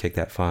when you take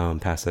that file and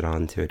pass it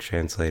on to a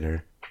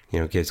translator.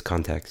 It gives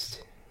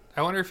context.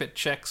 I wonder if it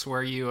checks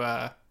where you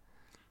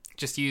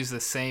just use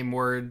the same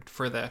word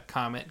for the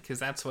comment, because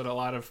that's what a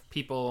lot of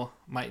people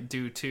might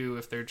do too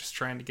if they're just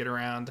trying to get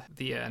around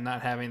the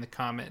not having the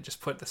comment, just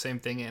put the same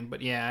thing in.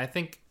 But yeah, I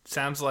think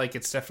sounds like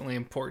it's definitely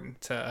important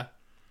to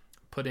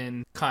put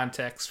in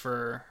context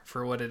for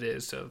what it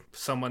is, so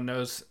someone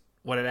knows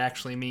what it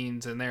actually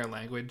means in their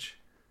language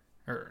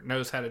or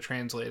knows how to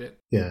translate it.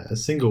 Yeah, a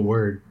single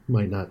word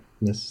might not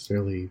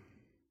necessarily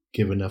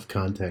give enough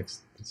context.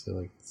 So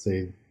like,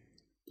 say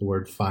the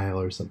word file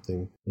or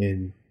something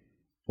in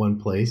one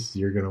place,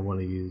 you're going to want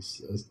to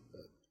use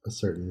a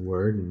certain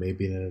word, and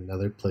maybe in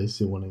another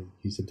place you'll want to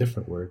use a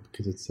different word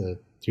because it's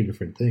two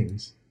different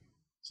things.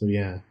 So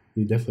yeah,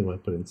 you definitely want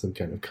to put in some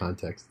kind of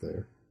context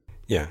there.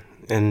 Yeah,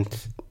 and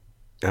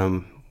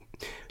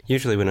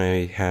usually when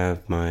I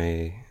have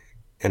my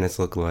NS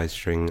localized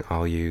string,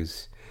 I'll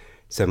use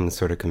some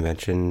sort of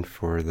convention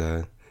for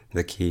the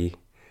key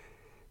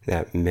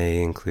that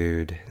may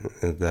include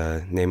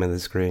the name of the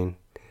screen.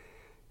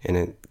 And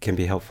it can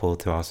be helpful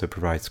to also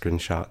provide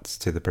screenshots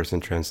to the person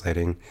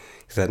translating,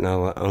 because that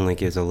not only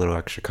gives a little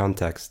extra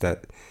context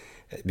that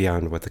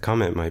beyond what the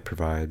comment might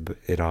provide, but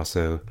it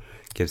also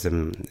gives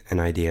them an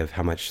idea of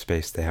how much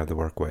space they have to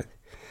work with.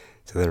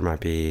 So there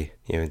might be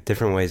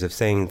different ways of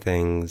saying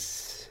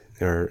things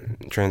or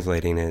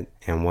translating it,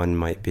 and one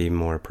might be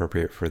more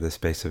appropriate for the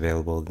space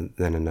available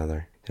than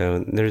another.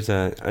 So there's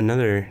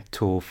another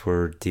tool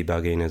for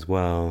debugging as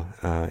well.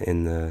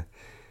 In the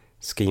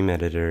scheme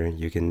editor,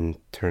 you can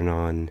turn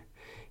on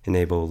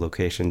enable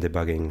location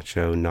debugging,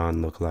 show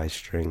non-localized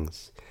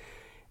strings,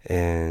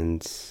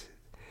 and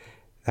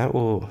that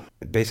will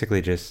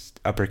basically just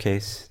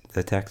uppercase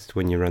the text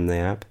when you run the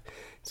app,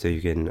 so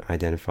you can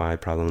identify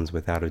problems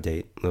with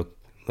out-of-date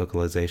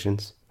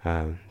localizations.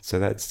 So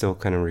that still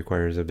kind of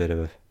requires a bit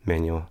of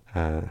manual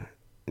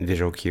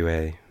visual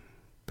QA,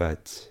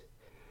 but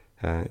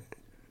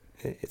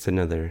it's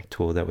another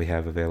tool that we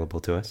have available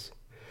to us.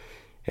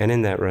 And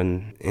in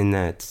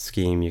that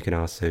scheme, you can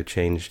also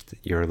change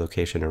your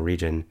location or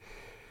region,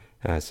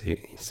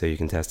 so you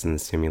can test in the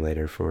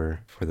simulator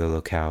for the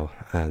locale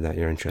that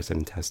you're interested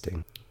in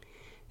testing.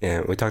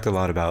 And we talked a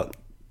lot about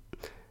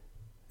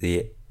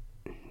the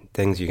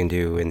things you can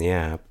do in the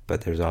app,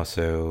 but there's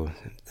also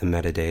the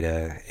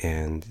metadata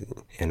and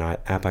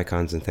app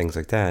icons and things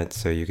like that.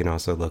 So you can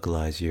also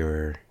localize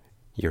your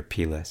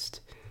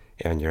plist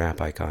and your app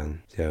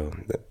icon. So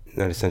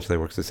that essentially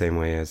works the same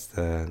way as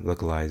the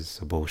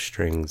localizable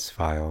strings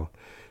file.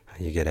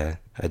 You get a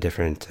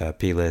different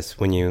plist.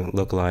 When you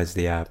localize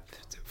the app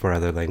for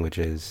other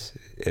languages,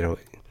 it'll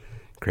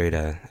create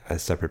a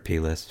separate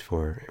plist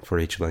for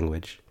each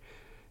language.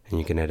 And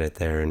you can edit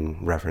there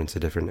and reference a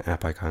different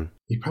app icon.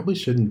 You probably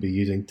shouldn't be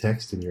using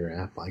text in your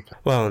app icon.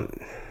 Well,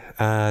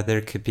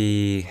 there could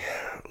be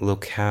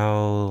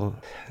locale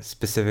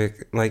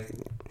specific,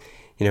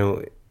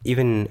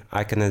 even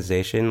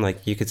iconization.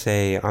 Like you could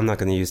say, I'm not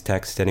going to use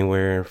text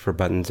anywhere for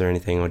buttons or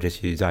anything. I'll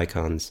just use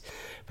icons.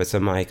 But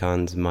some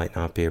icons might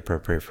not be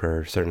appropriate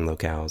for certain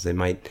locales. They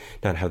might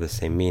not have the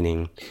same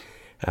meaning.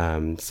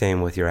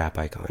 Same with your app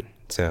icon.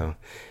 So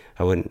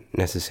I wouldn't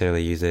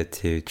necessarily use it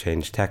to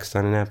change text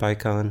on an app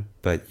icon,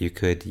 but you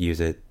could use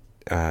it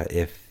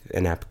if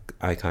an app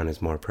icon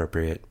is more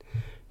appropriate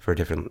for a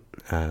different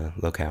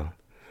locale.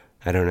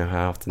 I don't know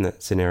how often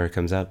that scenario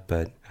comes up,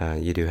 but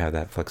you do have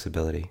that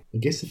flexibility. I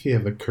guess if you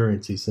have a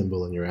currency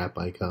symbol in your app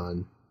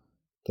icon,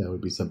 that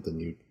would be something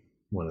you'd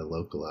want to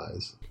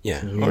localize.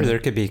 Yeah, or there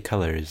could be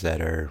colors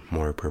that are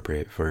more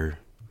appropriate for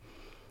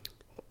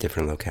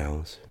different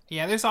locales.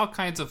 Yeah, there's all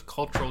kinds of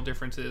cultural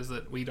differences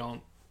that we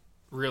don't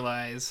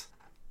realize.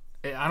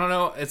 I don't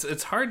know.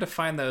 It's hard to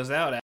find those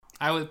out.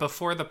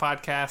 Before the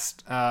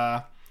podcast,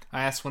 I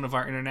asked one of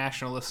our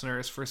international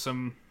listeners for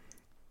some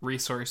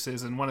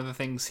resources, and one of the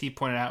things he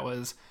pointed out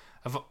was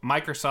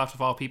Microsoft,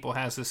 of all people,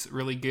 has this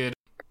really good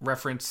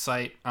reference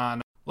site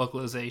on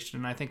localization,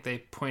 and I think they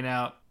point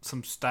out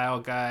some style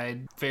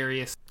guide,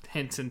 various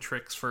hints and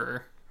tricks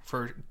for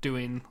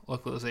doing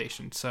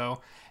localization.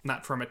 So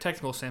not from a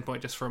technical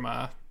standpoint, just from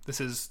this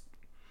is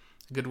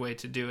a good way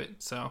to do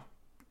it. So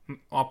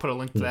I'll put a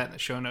link to that in the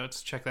show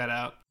notes. Check that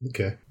out.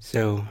 Okay.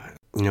 So,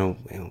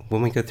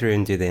 when we go through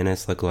and do the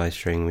NS localized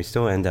string, we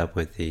still end up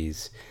with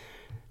these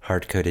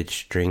hard-coded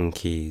string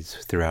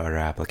keys throughout our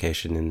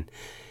application, and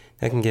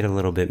that can get a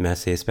little bit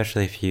messy,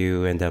 especially if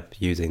you end up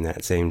using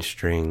that same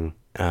string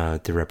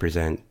to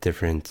represent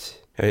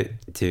different,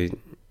 to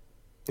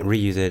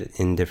reuse it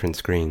in different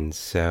screens.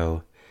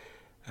 So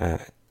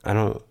I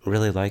don't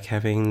really like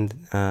having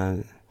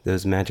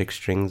those magic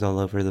strings all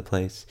over the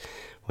place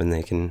when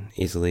they can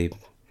easily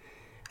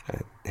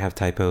have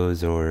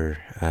typos, or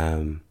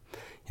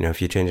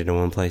if you change it in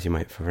one place, you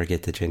might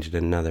forget to change it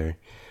in another.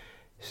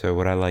 So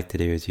what I like to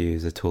do is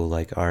use a tool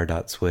like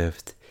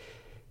r.swift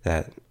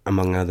that,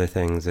 among other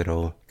things,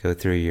 it'll go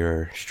through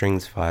your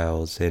strings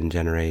files and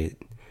generate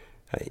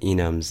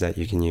enums that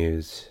you can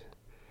use,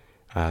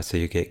 so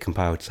you get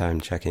compile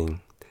time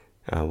checking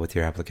with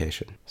your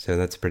application. So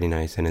that's pretty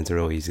nice, and it's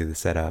real easy to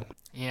set up.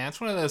 Yeah, it's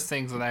one of those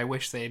things that I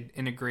wish they'd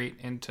integrate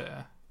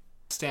into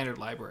standard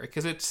library,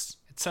 because it's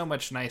so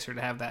much nicer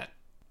to have that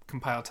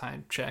compile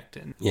time checked,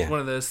 and yeah. It's one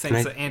of those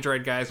things that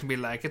Android guys can be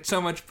like, it's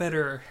so much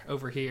better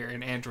over here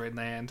in Android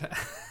land.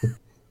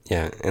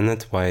 Yeah, and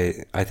that's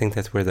why I think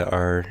that's where the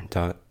R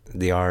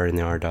and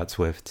the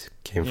R.Swift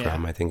came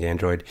from. I think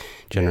Android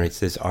generates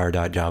this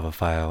R.Java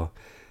file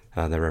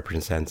that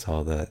represents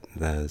all the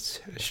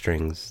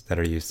strings that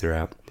are used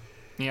throughout.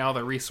 Yeah, all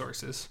the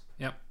resources.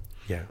 Yep.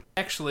 Yeah.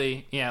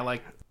 Actually,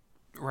 like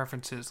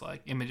references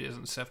like images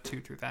and stuff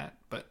too through that.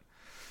 But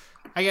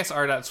I guess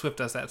R.Swift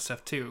does that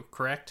stuff too,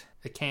 correct?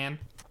 It can?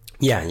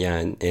 Yeah,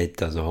 and it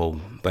does a whole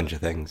bunch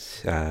of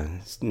things.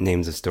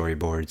 Names of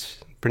storyboards,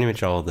 pretty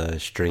much all the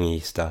stringy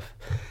stuff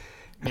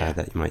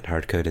that you might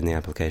hard code in the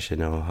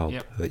application. It'll help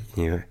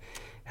you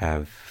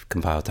have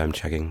compile time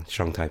checking,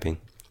 strong typing.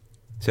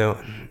 So,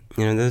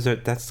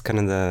 that's kind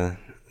of the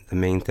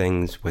main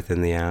things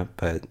within the app,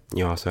 but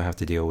you also have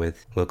to deal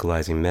with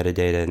localizing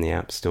metadata in the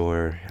App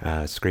Store,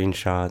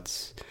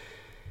 screenshots.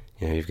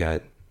 You've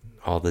got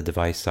all the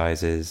device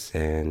sizes,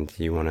 and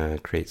you want to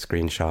create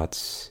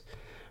screenshots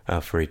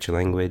for each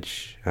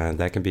language.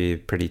 That can be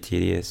pretty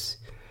tedious.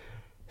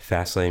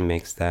 Fastlane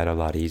makes that a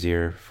lot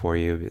easier for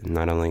you.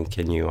 Not only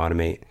can you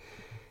automate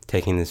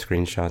taking the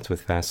screenshots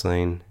with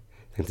Fastlane,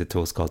 I think the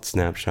tool's called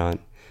Snapshot,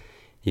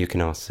 you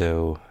can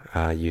also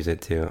use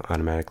it to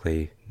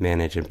automatically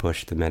manage and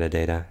push the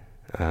metadata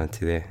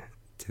to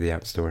the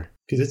App Store.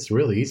 Because it's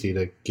really easy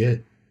to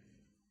get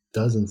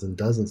dozens and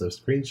dozens of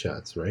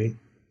screenshots, right?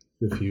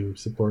 If you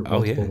support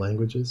multiple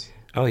languages.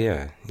 Oh,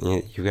 yeah.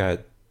 You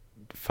got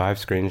 5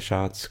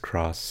 screenshots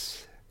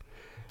across,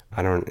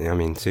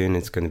 soon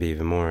it's going to be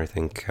even more. I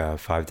think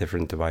 5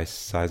 different device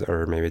size,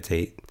 or maybe it's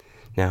 8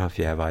 now if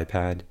you have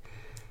iPad.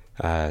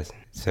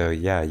 So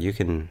yeah,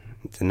 the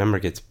number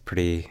gets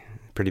pretty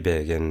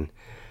big, and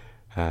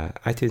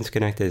iTunes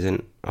Connect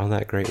isn't all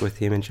that great with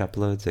the image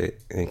uploads.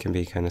 It can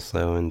be kind of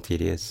slow and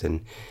tedious,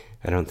 and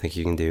I don't think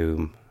you can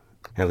do,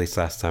 at least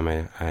last time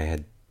I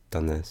had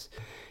done this,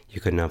 you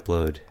couldn't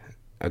upload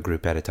a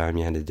group at a time.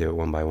 You had to do it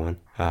one by one.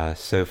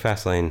 So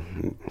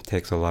Fastlane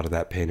takes a lot of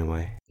that pain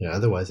away. Yeah,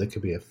 otherwise it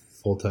could be a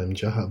full-time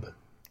job.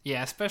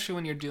 Yeah, especially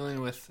when you're dealing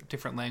with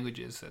different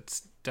languages.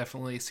 That's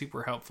definitely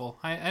super helpful.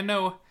 I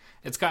know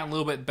it's gotten a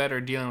little bit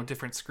better dealing with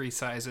different screen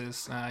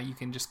sizes. You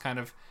can just kind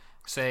of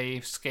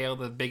scale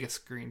the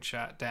biggest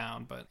screenshot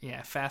down. But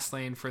yeah,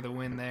 Fastlane for the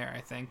win there,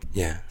 I think.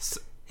 Yeah.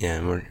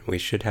 And we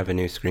should have a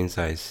new screen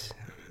size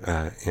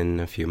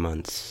in a few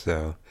months.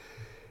 So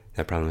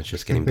that problem is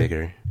just getting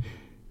bigger.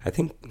 I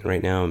think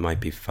right now it might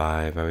be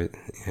 5. I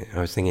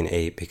was thinking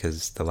 8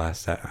 because the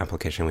last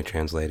application we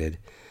translated,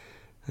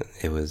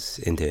 it was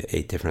into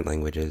 8 different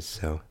languages.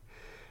 So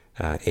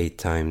 8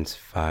 times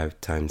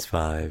 5 times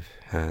 5,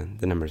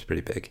 the number is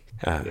pretty big.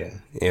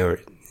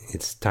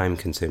 It's time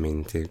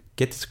consuming to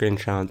get the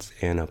screenshots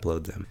and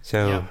upload them.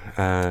 So,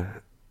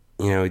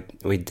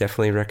 we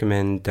definitely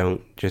recommend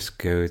don't just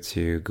go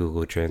to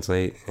Google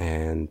Translate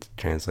and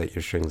translate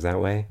your strings that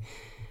way.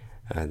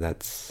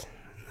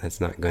 That's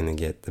not going to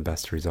get the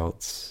best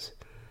results,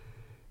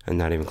 and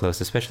not even close,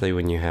 especially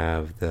when you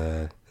have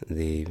the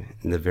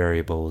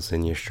variables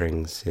in your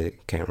strings.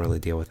 It can't really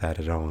deal with that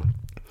at all.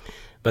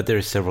 But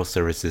there's several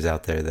services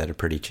out there that are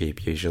pretty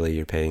cheap. Usually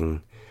you're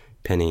paying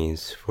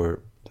pennies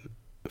for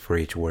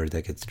each word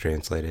that gets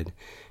translated,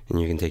 and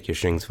you can take your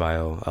strings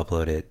file,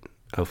 upload it,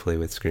 hopefully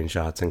with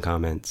screenshots and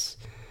comments,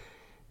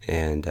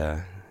 and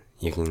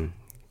you can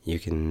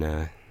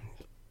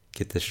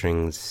get the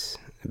strings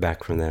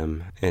back from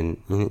them.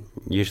 And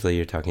usually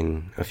you're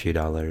talking a few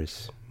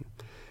dollars,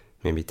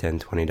 maybe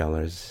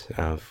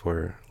 $10-$20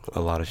 for a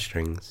lot of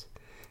strings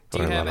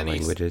or a lot of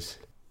languages.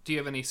 Do you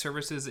have any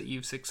services that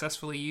you've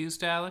successfully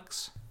used,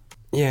 Alex?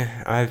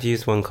 Yeah, I've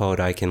used one called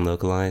I Can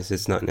Localize.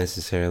 It's not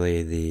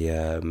necessarily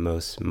the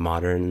most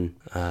modern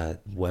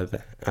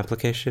web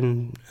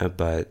application,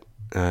 but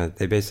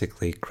they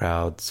basically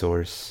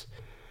crowdsource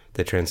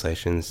the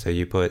translations. So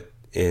you put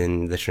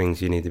in the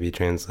strings you need to be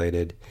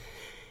translated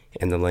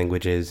and the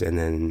languages, and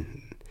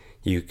then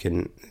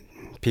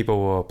people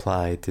will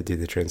apply to do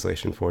the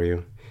translation for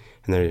you.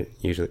 And they're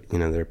usually,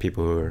 there are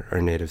people who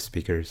are native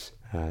speakers.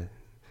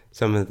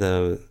 Some of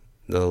the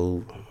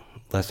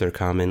lesser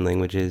common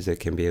languages, it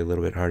can be a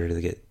little bit harder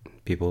to get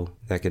people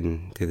that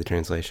can do the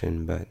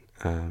translation, but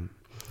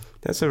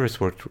that service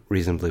worked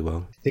reasonably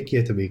well. I think you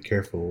have to be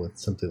careful with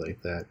something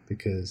like that,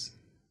 because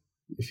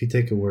if you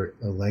take a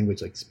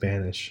language like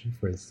Spanish,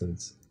 for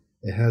instance,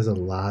 it has a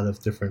lot of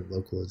different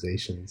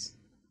localizations,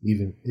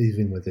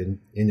 even within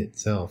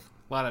itself.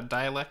 A lot of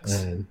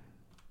dialects. And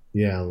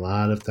yeah, a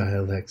lot of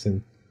dialects.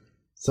 And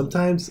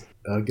sometimes,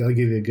 I'll give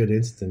you a good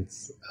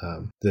instance.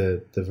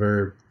 The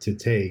verb to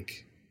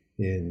take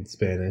in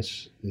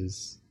Spanish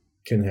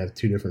can have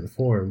two different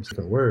forms,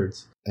 different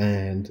words.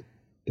 And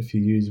if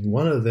you use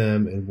one of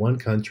them in one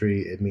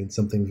country, it means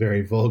something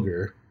very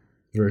vulgar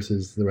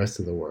versus the rest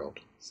of the world.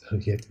 So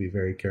you have to be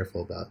very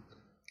careful about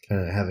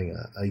kind of having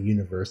a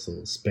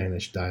universal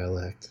Spanish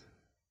dialect.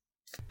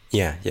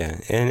 Yeah.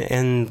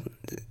 And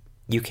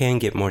you can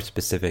get more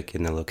specific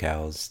in the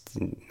locales,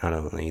 not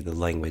only the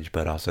language,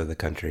 but also the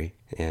country.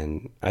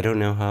 And I don't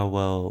know how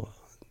well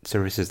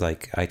services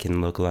like I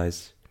Can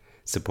Localize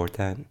support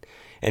that.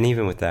 And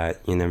even with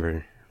that, you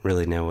never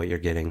really know what you're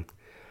getting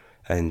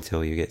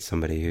until you get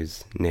somebody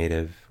who's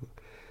native.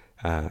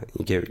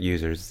 You get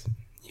users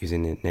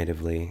using it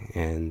natively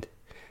and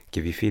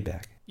give you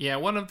feedback. Yeah,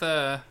 one of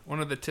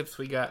the tips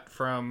we got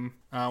from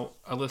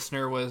a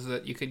listener was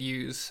that you could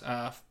use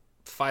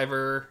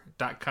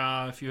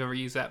Fiverr.com. If you've ever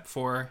used that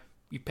before,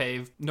 you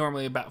pay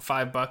normally about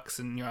 $5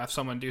 and you'll have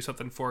someone do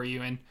something for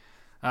you. And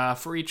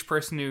for each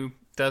person who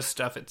does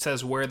stuff, it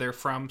says where they're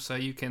from, so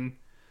you can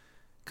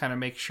kind of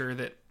make sure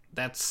that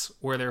that's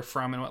where they're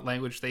from and what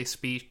language they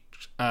speak.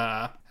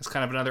 As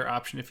kind of another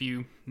option if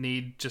you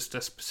need just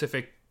a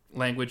specific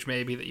language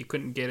maybe that you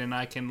couldn't get in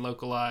I Can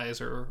Localize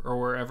or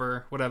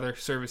wherever, what other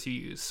service you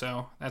use.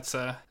 So it's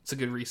a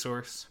good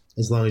resource.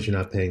 As long as you're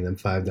not paying them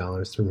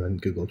 $5 to run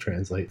Google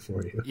Translate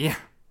for you. Yeah.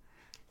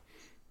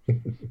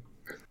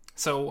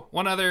 So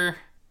one other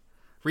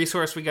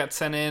resource we got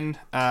sent in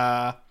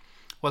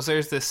was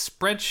there's this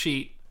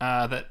spreadsheet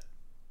that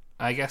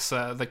I guess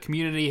the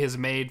community has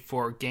made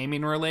for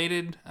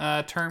gaming-related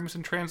terms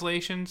and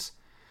translations.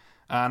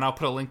 And I'll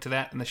put a link to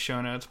that in the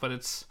show notes, but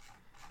it's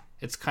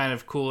kind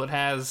of cool. It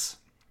has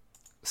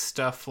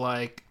stuff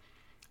like,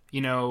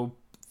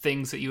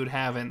 things that you would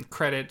have in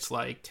credits,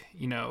 like,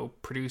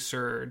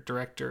 producer,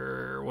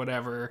 director, or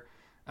whatever,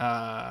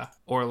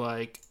 or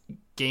like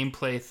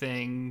gameplay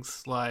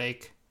things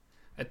like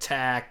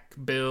attack,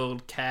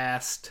 build,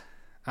 cast,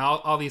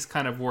 all these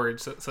kind of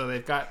words. So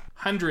they've got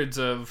hundreds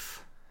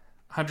of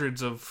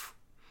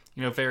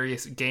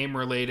various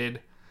game-related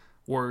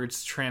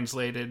words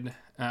translated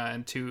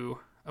into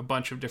a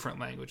bunch of different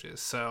languages.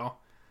 So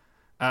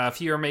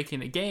if you are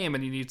making a game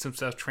and you need some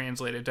stuff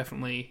translated,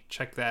 definitely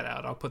check that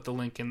out. I'll put the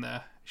link in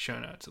the show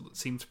notes. It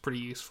seems pretty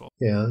useful.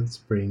 Yeah, that's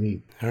pretty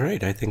neat. All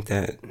right, I think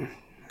that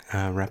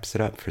wraps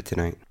it up for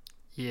tonight.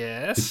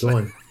 Yes. Keep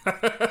going.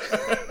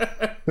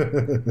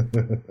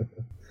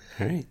 All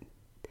right.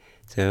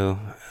 So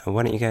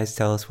why don't you guys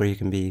tell us where you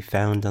can be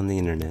found on the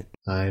internet?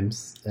 I'm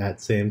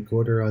at Sam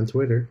Quarter on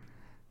Twitter.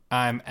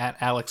 I'm at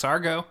Alex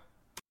Argo.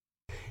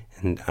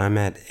 And I'm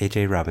at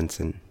AJ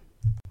Robinson.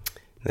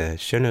 The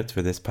show notes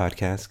for this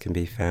podcast can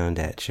be found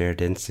at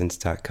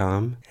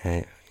sharedinstance.com.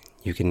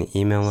 You can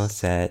email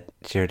us at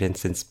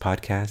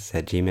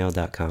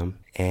sharedinstancepodcasts@gmail.com.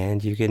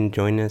 And you can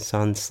join us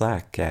on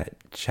Slack at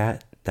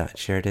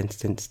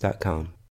chat.sharedinstance.com.